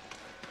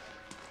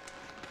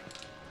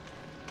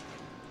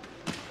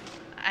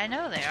 I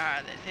know they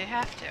are. They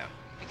have to.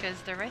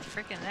 Because they're right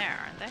freaking there,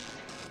 aren't they?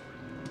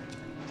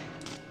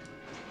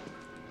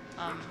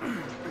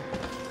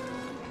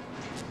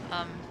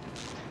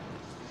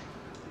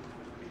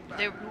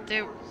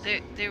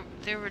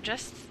 They were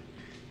just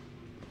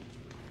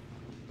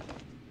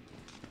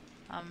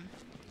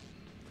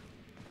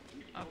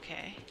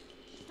okay.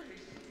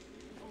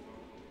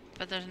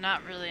 But there's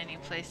not really any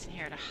place in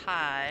here to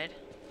hide.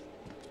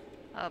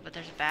 Oh, but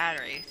there's a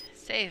battery.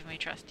 Save me,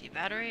 trusty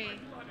battery.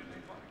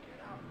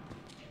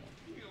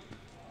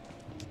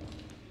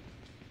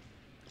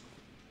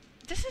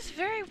 This is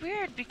very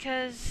weird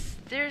because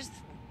there's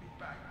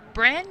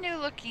brand new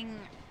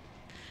looking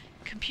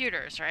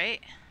computers,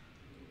 right?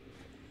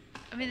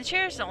 I mean, the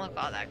chairs don't look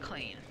all that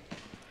clean.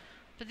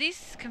 But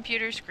these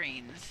computer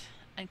screens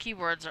and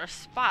keyboards are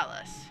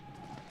spotless.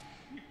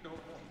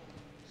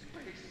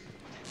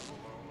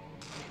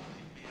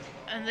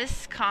 And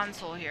this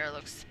console here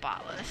looks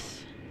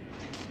spotless.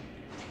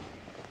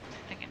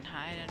 I can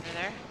hide under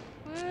there.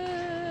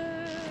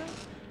 Woo!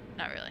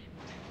 Not really.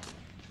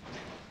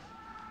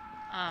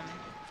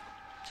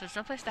 So there's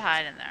no place to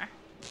hide in there.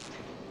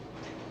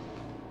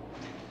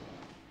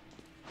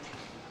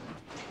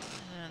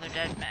 There's another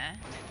dead man.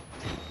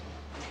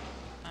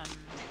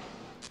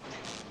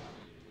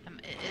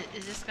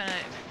 Is this gonna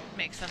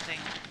make something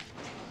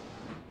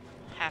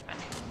happen?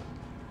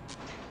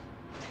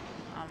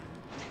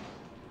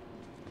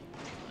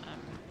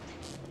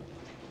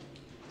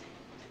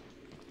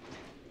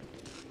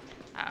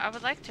 I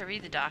would like to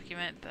read the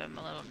document, but I'm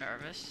a little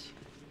nervous.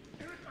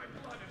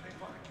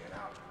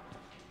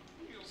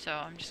 So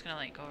I'm just gonna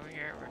like go over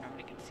here where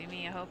nobody can see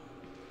me, I hope.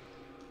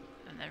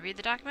 And then read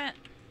the document.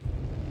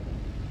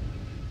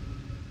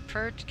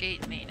 Purge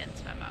Gate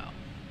Maintenance Memo.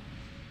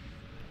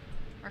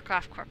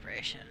 Murkoff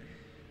Corporation.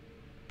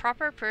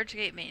 Proper Purge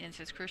Gate maintenance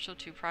is crucial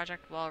to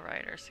Project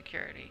Wellrider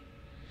security.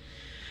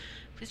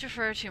 Please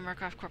refer to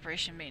Murkoff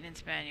Corporation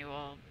Maintenance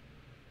Manual,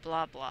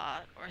 blah blah,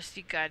 or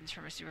seek guidance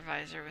from a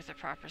supervisor with a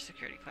proper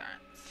security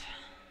clearance.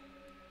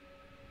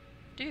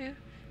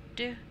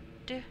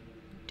 Do-da-do.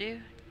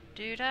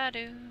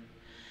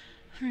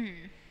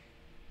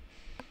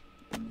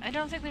 I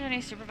don't think there's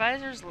any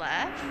supervisors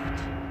left.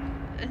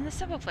 In the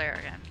simple player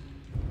again.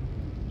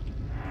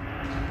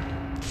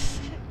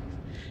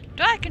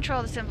 Do I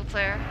control the simple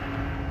player?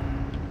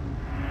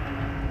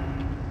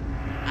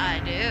 I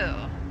do.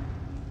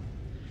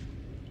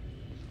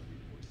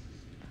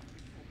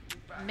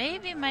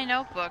 Maybe my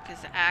notebook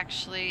is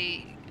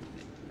actually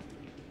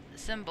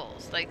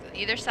symbols. Like,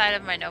 either side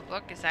of my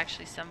notebook is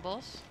actually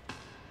symbols.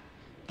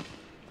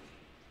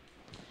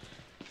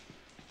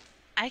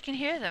 I can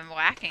hear them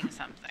whacking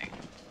something.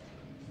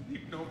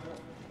 Need no more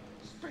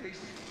space.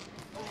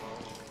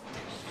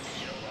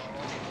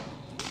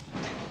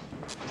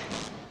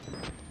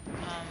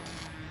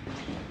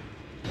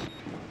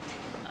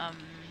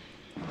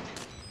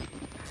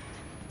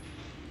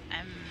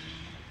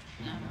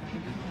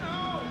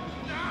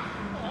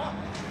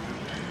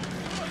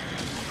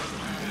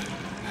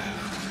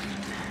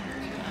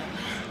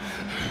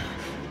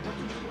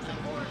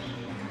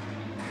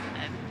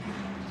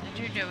 I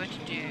do know what to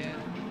do.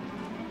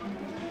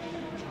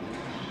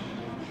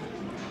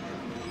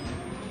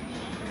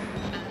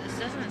 But this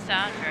doesn't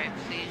sound very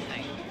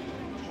pleasing.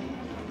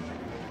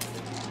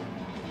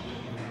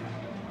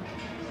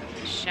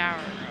 The shower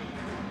room.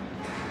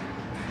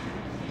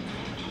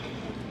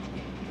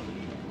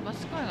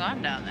 What's going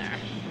on down there?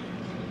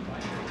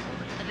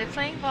 Are they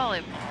playing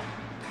volleyball?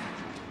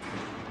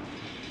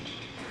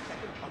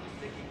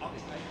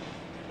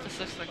 This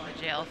looks like the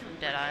jail from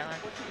Dead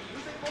Island.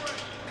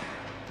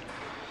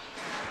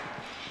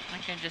 I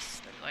can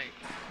just, like,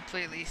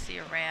 completely see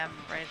a ram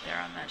right there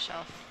on that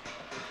shelf.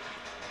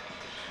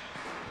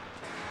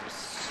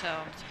 So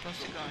I'm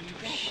supposed to go into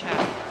a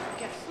shower.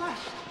 Get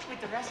flushed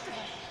with the rest of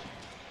us.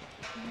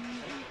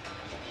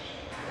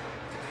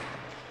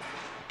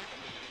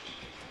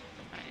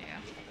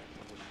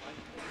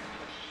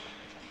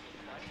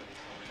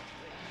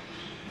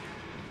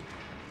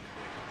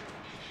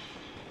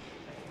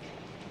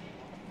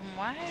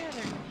 Why are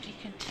there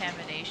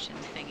decontamination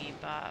thingy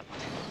bobs?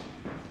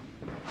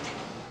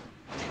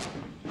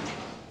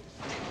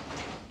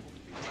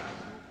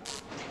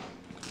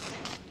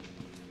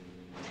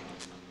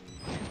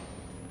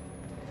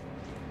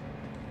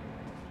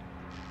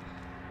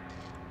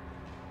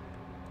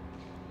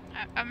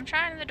 I'm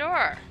trying the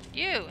door.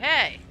 You,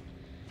 hey.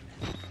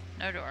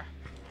 No door.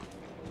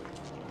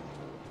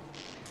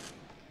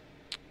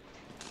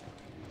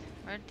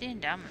 Where'd the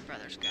Endowment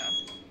Brothers go?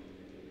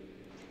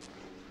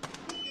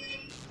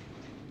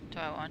 Do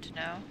I want to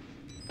know?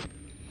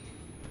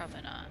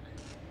 Probably not.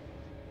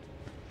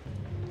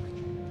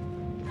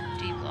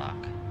 D block.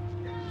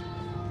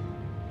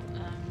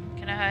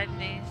 Can I hide in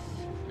these?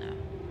 No.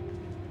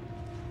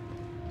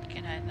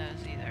 Can't hide in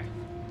those either.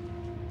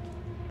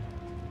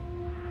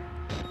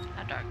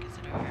 How dark is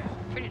it over here?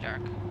 Pretty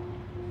dark.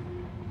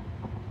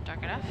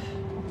 Dark enough?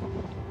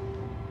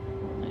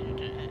 I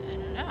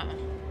don't know.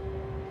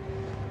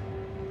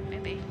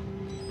 Maybe.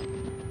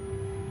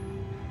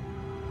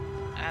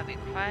 I'll be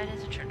quiet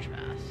as a church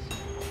mouse.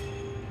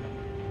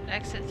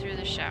 Exit through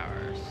the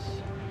showers.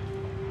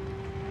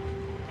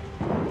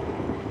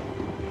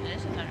 It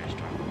is a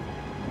thunderstorm.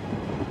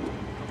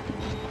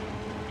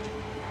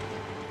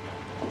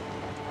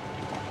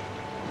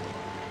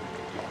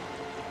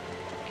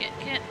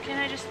 Can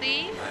I just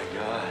leave? My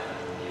God,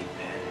 he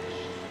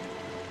vanished.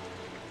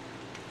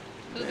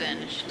 Who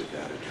vanished?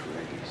 Without a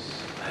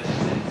trace. I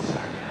said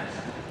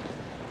sarcasm.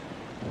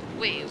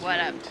 Wait, what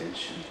up?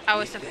 Intention. I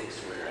was He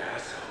thinks we're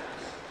assholes.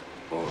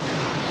 Or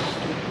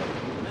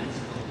let's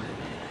pull him in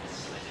and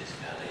slit his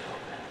belly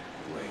open.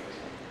 Wait.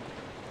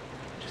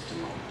 Just a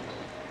moment.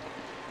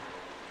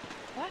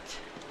 What?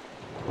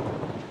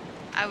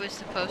 I was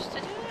supposed to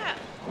do that?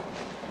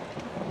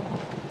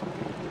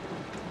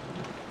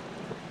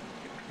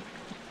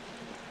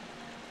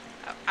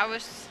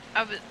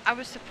 I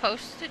was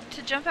supposed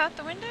to jump out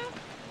the window?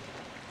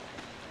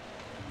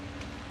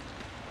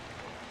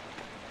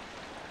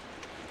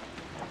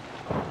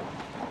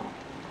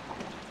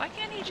 Why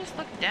can't he just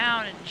look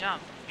down and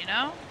jump, you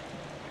know?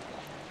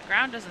 The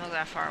ground doesn't look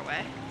that far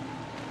away.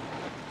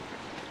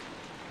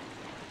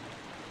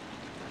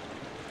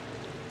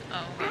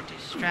 Oh, we have to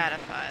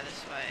stratify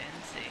this way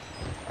and see.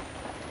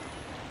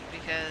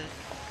 Because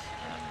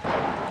it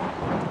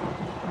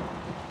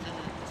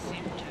doesn't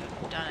seem to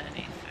have done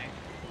anything.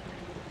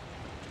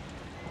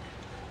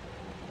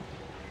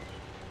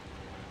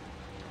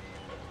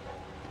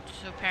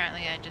 So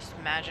apparently I just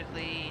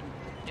magically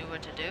knew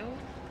what to do.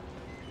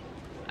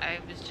 I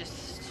was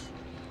just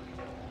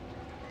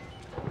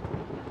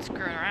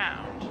screwing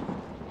around.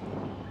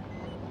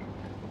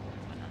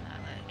 Went on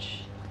that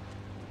ledge.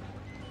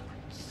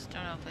 Just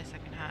don't know a place I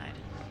can hide.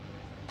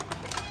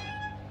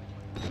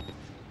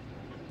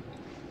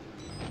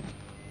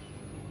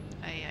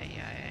 I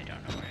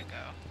don't know where to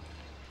go.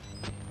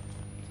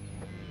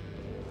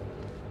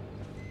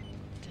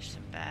 There's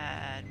some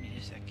bad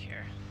music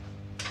here.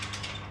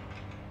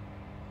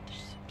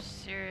 There's some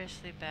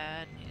seriously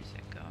bad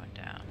music going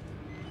down.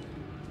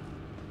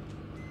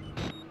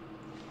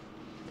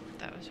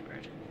 That was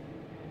weird.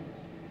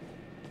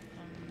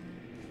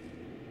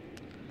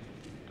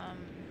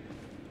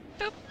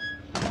 Boop.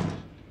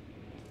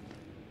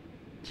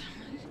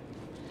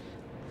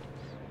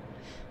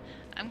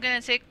 I'm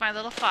gonna take my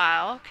little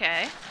file,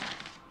 okay.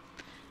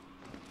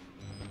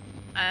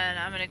 And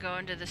I'm gonna go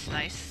into this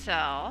nice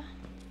cell.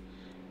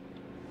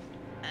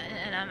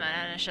 And I'm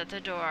gonna shut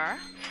the door.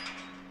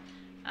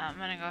 I'm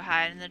gonna go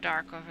hide in the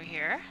dark over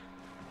here.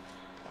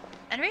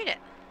 And read it.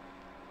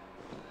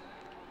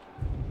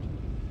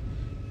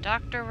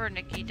 Dr.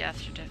 Wernicke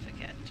death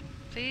certificate.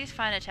 Please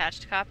find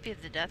attached copy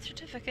of the death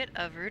certificate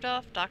of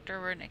Rudolph Dr.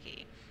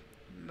 Wernicke.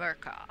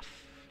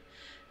 Murkoff.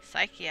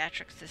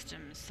 Psychiatric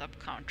Systems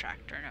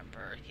subcontractor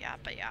number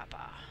yappa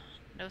yappa.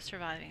 No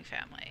surviving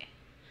family.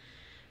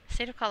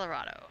 State of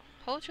Colorado.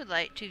 Hold your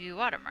light to view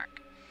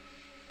watermark.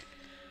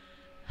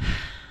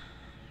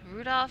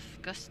 Rudolph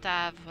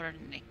Gustav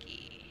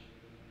Wernicke.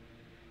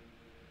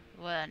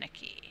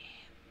 Wernicke.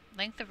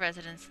 Length of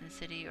residence in the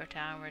city or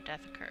town where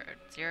death occurred.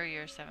 0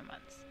 years, 7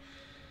 months.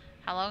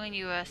 How long in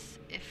U.S.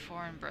 if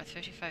foreign birth?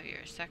 55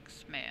 years.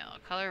 Sex, male.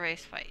 Color,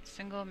 race, white.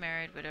 Single,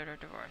 married, widowed, or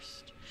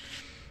divorced.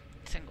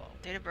 Single.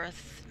 Date of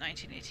birth,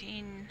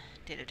 1918.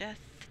 Date of death,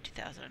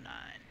 2009.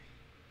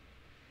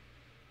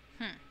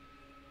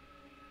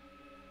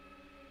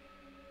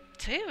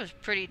 So he was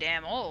pretty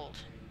damn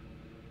old.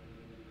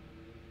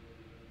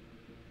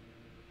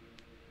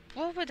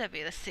 What would that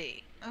be? Let's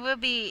see. It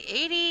would be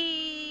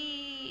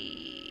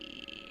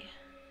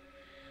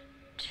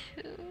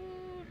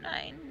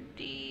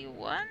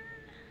 91?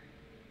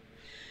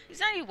 He's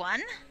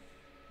 91?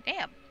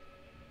 Damn.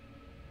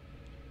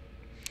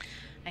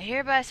 I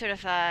hereby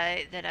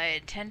certify that I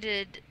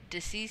attended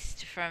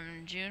deceased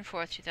from June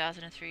 4th,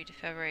 2003 to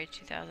February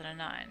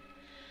 2009.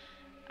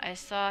 I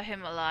saw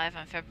him alive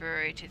on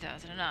February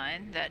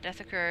 2009. That death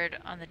occurred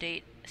on the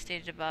date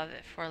stated above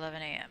at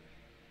 4:11 a.m.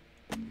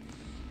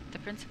 The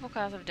principal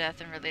cause of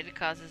death and related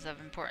causes of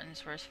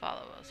importance were as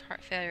follows.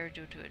 Heart failure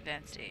due to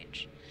advanced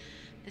age.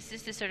 This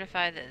is to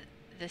certify that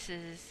this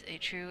is a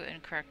true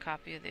and correct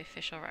copy of the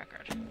official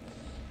record.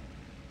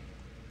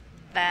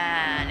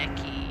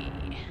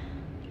 Banaki.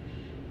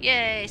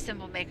 Yay,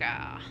 symbol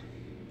maker.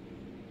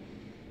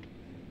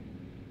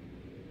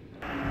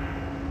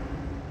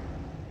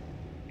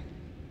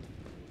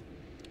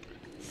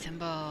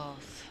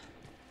 Symbols.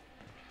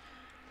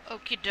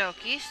 Okie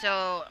dokie.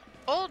 So,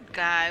 old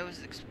guy was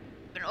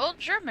an old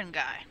German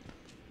guy.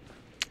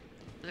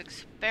 Was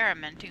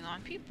experimenting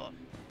on people.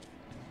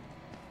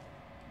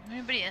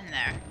 Anybody in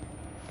there?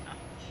 No.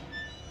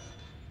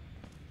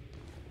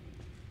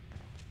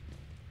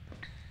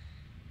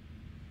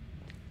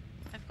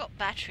 I've got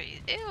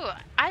batteries. Ew,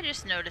 I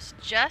just noticed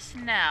just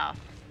now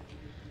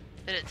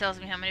that it tells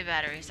me how many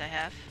batteries I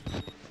have.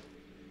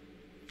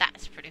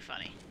 That's pretty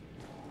funny.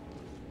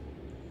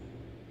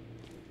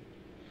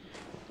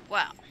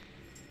 Well.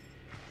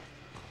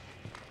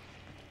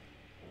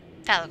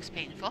 That looks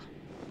painful.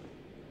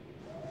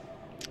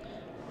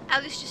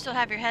 At least you still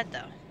have your head,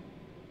 though.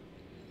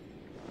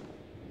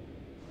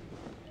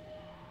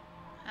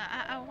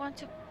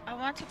 I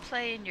want to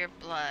play in your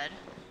blood.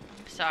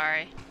 I'm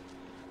sorry.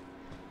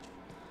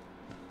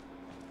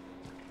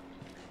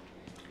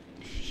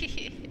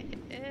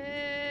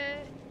 I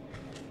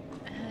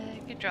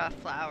could draw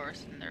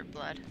flowers in their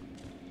blood.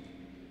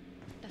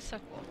 That's so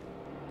cool.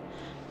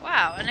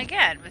 Wow, and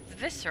again with the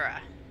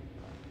viscera.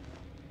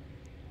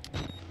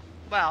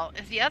 Well,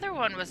 if the other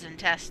one was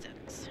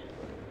intestines,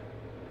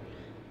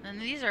 then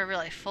these are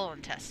really full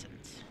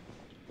intestines.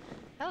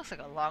 That looks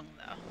like a lung,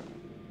 though.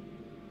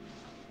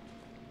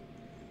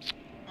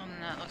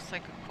 And that looks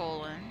like a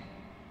colon,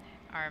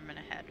 arm, and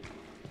a head.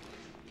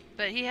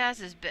 But he has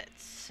his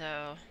bits,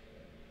 so...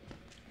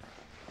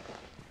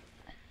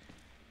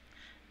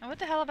 Now what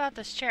the hell about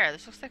this chair?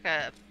 This looks like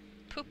a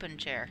poopin'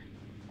 chair.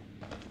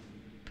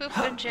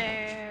 Poopin'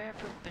 chair,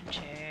 poopin'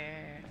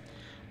 chair.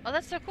 Oh,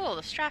 that's so cool.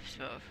 The straps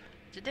move.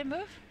 Did they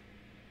move?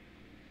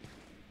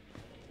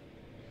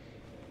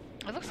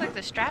 It looks like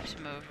the straps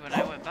moved when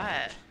I went by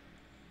it.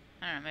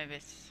 I don't know, maybe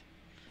it's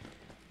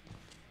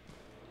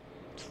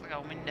like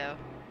a window.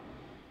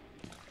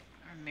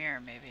 Or a mirror,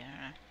 maybe, I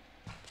don't know.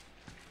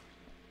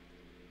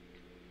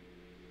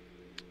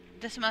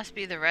 This must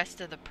be the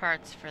rest of the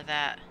parts for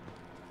that.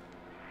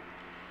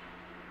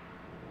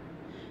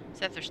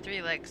 Except there's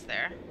 3 legs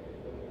there.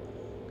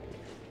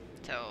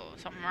 So,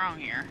 something wrong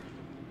here.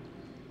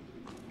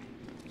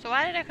 So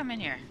why did I come in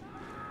here?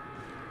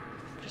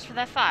 Just for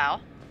that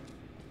file?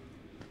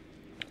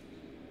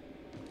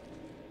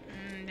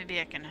 Maybe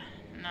I can...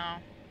 No.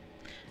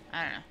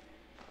 I don't know.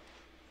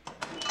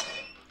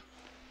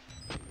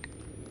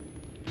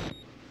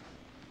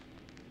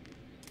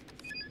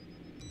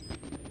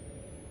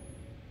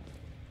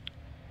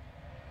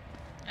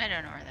 I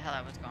don't know where the hell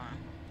I was going.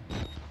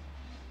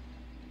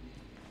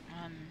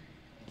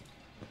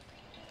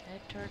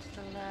 Head towards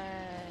the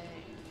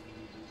light.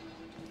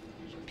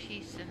 There's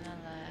peace in the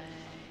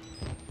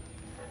light.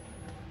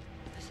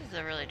 This is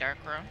a really dark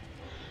room.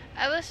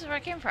 Oh, this is where I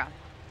came from.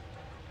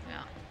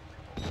 Yeah.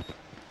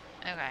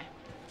 Okay.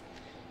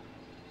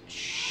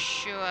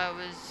 Sure, I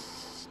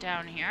was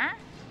down here.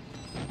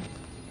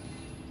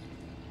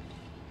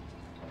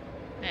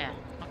 Yeah,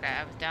 okay,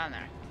 I was down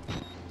there.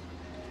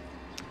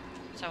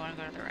 So I want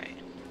to go to the right.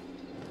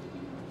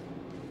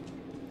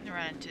 I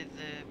run into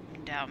the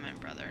Endowment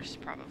Brothers,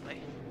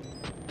 probably.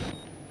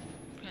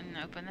 Can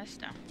open this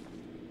now.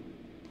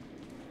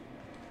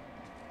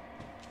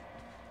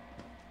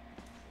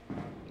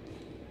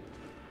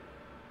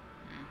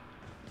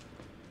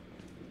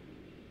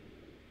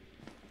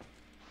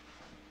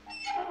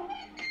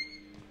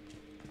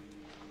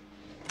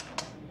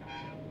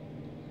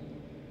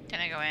 Can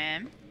I go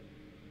in?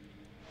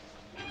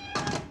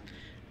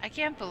 I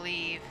can't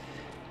believe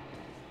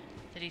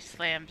that he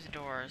slams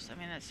doors. I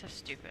mean, that's so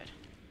stupid.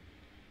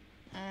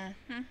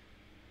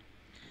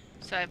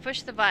 So I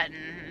push the button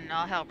and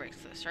all hell breaks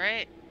loose,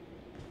 right?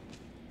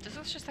 This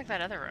looks just like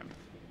that other room.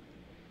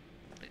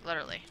 Like,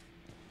 literally.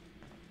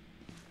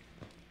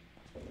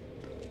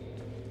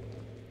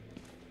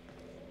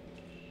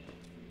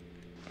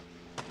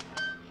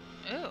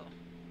 Ooh.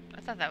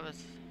 I thought that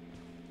was...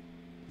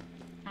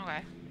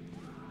 Okay.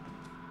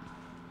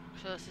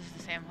 So this is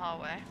the same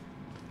hallway.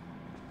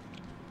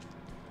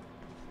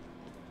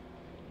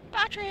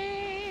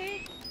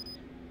 Battery!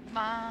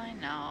 Mine,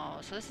 no.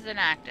 So this is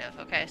inactive.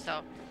 Okay,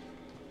 so...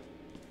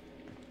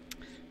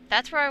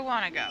 That's where I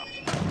want to go.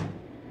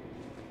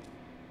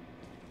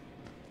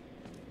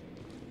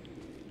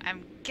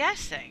 I'm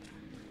guessing...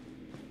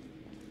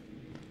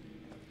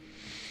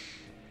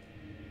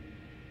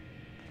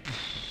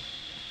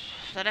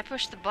 that I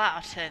push the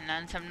button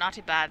and some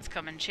naughty bads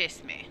come and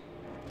chase me.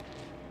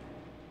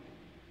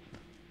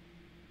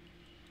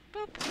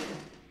 Boop.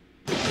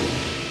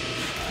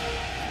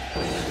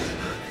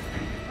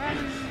 Run,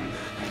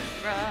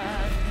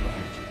 run,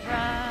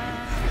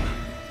 run.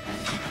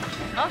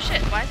 Oh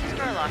shit, why is this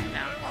door locked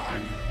now?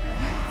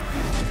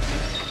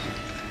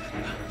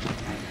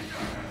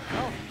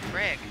 Oh,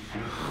 frig.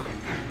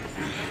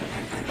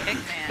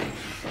 Pigman.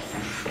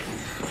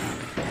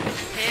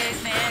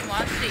 Pigman.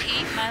 to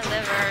eat my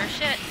liver.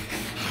 Shit.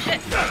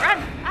 Shit.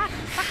 Run. Ah,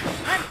 fuck.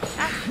 Run.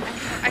 Ah,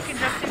 I can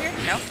jump through here.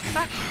 No.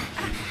 Fuck.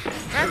 Ah,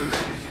 run.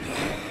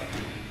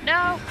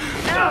 No.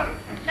 No.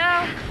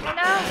 No.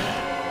 No.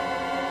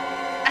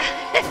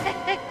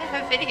 I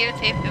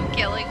videotaped him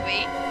killing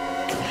me.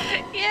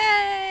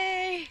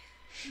 Yay!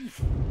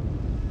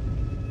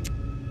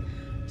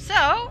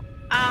 So,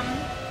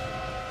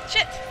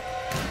 shit.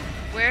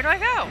 Where do I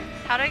go?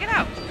 How do I get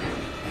out?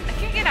 I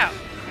can't get out.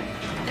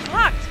 It's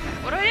locked.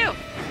 What do I do?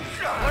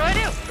 What do I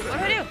do? What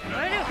do I do? What do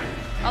I do?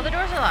 All the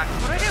doors are locked.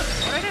 What do I do?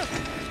 What do I do?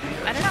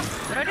 I don't know.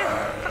 What do I do?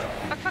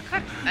 Fuck, fuck,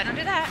 fuck. I don't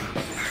do that.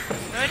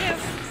 What do I do?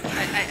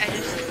 I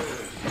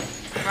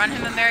just run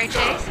him a merry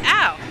chase.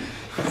 Ow!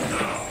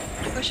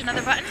 Push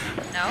another button?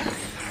 No.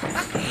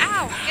 Fuck.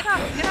 Ow! Get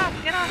off! Get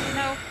off! Get off!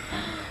 No.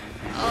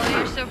 Oh,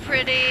 you're so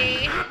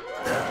pretty.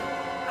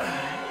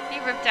 He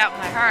ripped out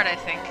my heart, I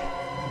think.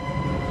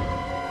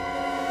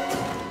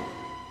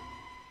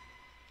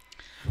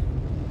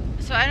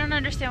 So I don't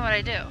understand what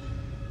I do.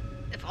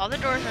 If all the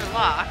doors are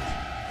locked,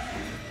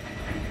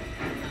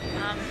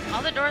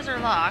 all the doors are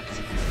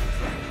locked.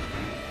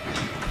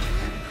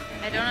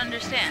 I don't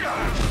understand.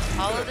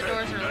 All of the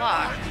doors are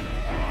locked.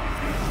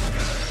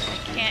 I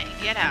can't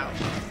get out.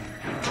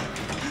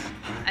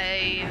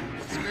 I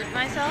screwed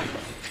myself.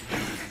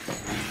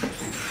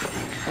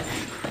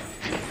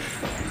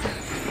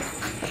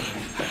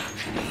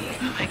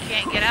 I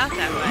can't get out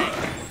that way.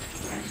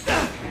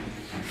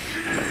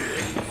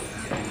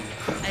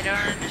 I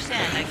don't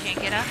understand. I can't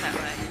get out that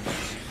way.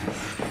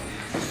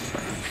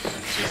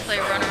 Just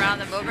like run around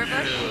the bober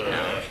bush?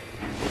 No.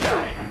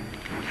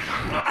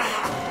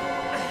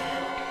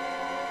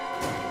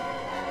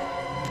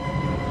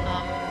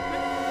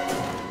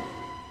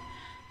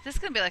 This is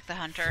gonna be like the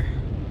hunter.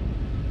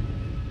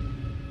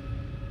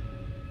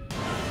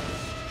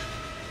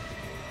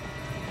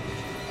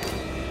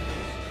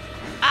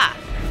 Ah!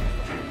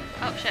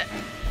 Oh shit.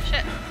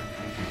 Shit.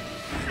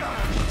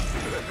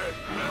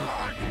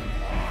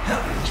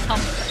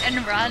 Jump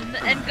and run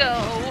and go.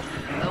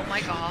 Oh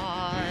my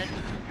god.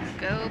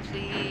 Go,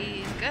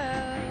 please,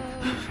 go.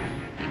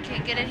 You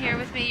can't get in here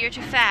with me, you're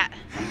too fat.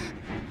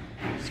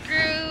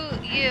 Screw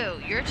you.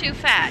 You're too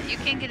fat. You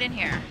can't get in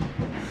here.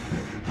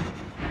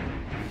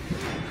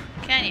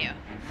 Can you?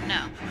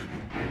 No.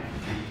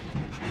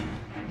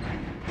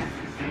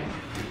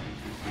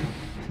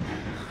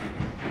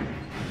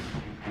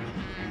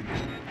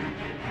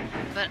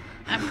 But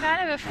I'm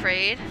kind of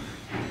afraid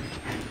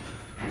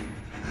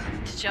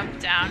to jump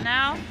down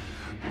now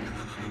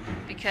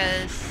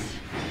because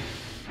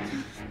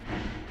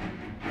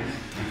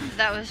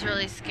that was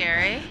really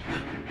scary.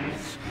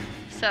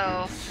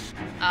 So,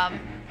 I'm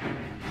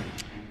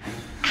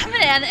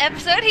gonna end the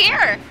episode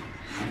here.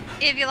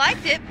 If you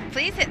liked it,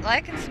 please hit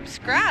like and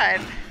subscribe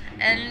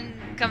and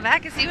come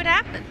back and see what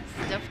happens.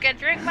 Don't forget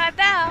to ring my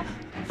bell.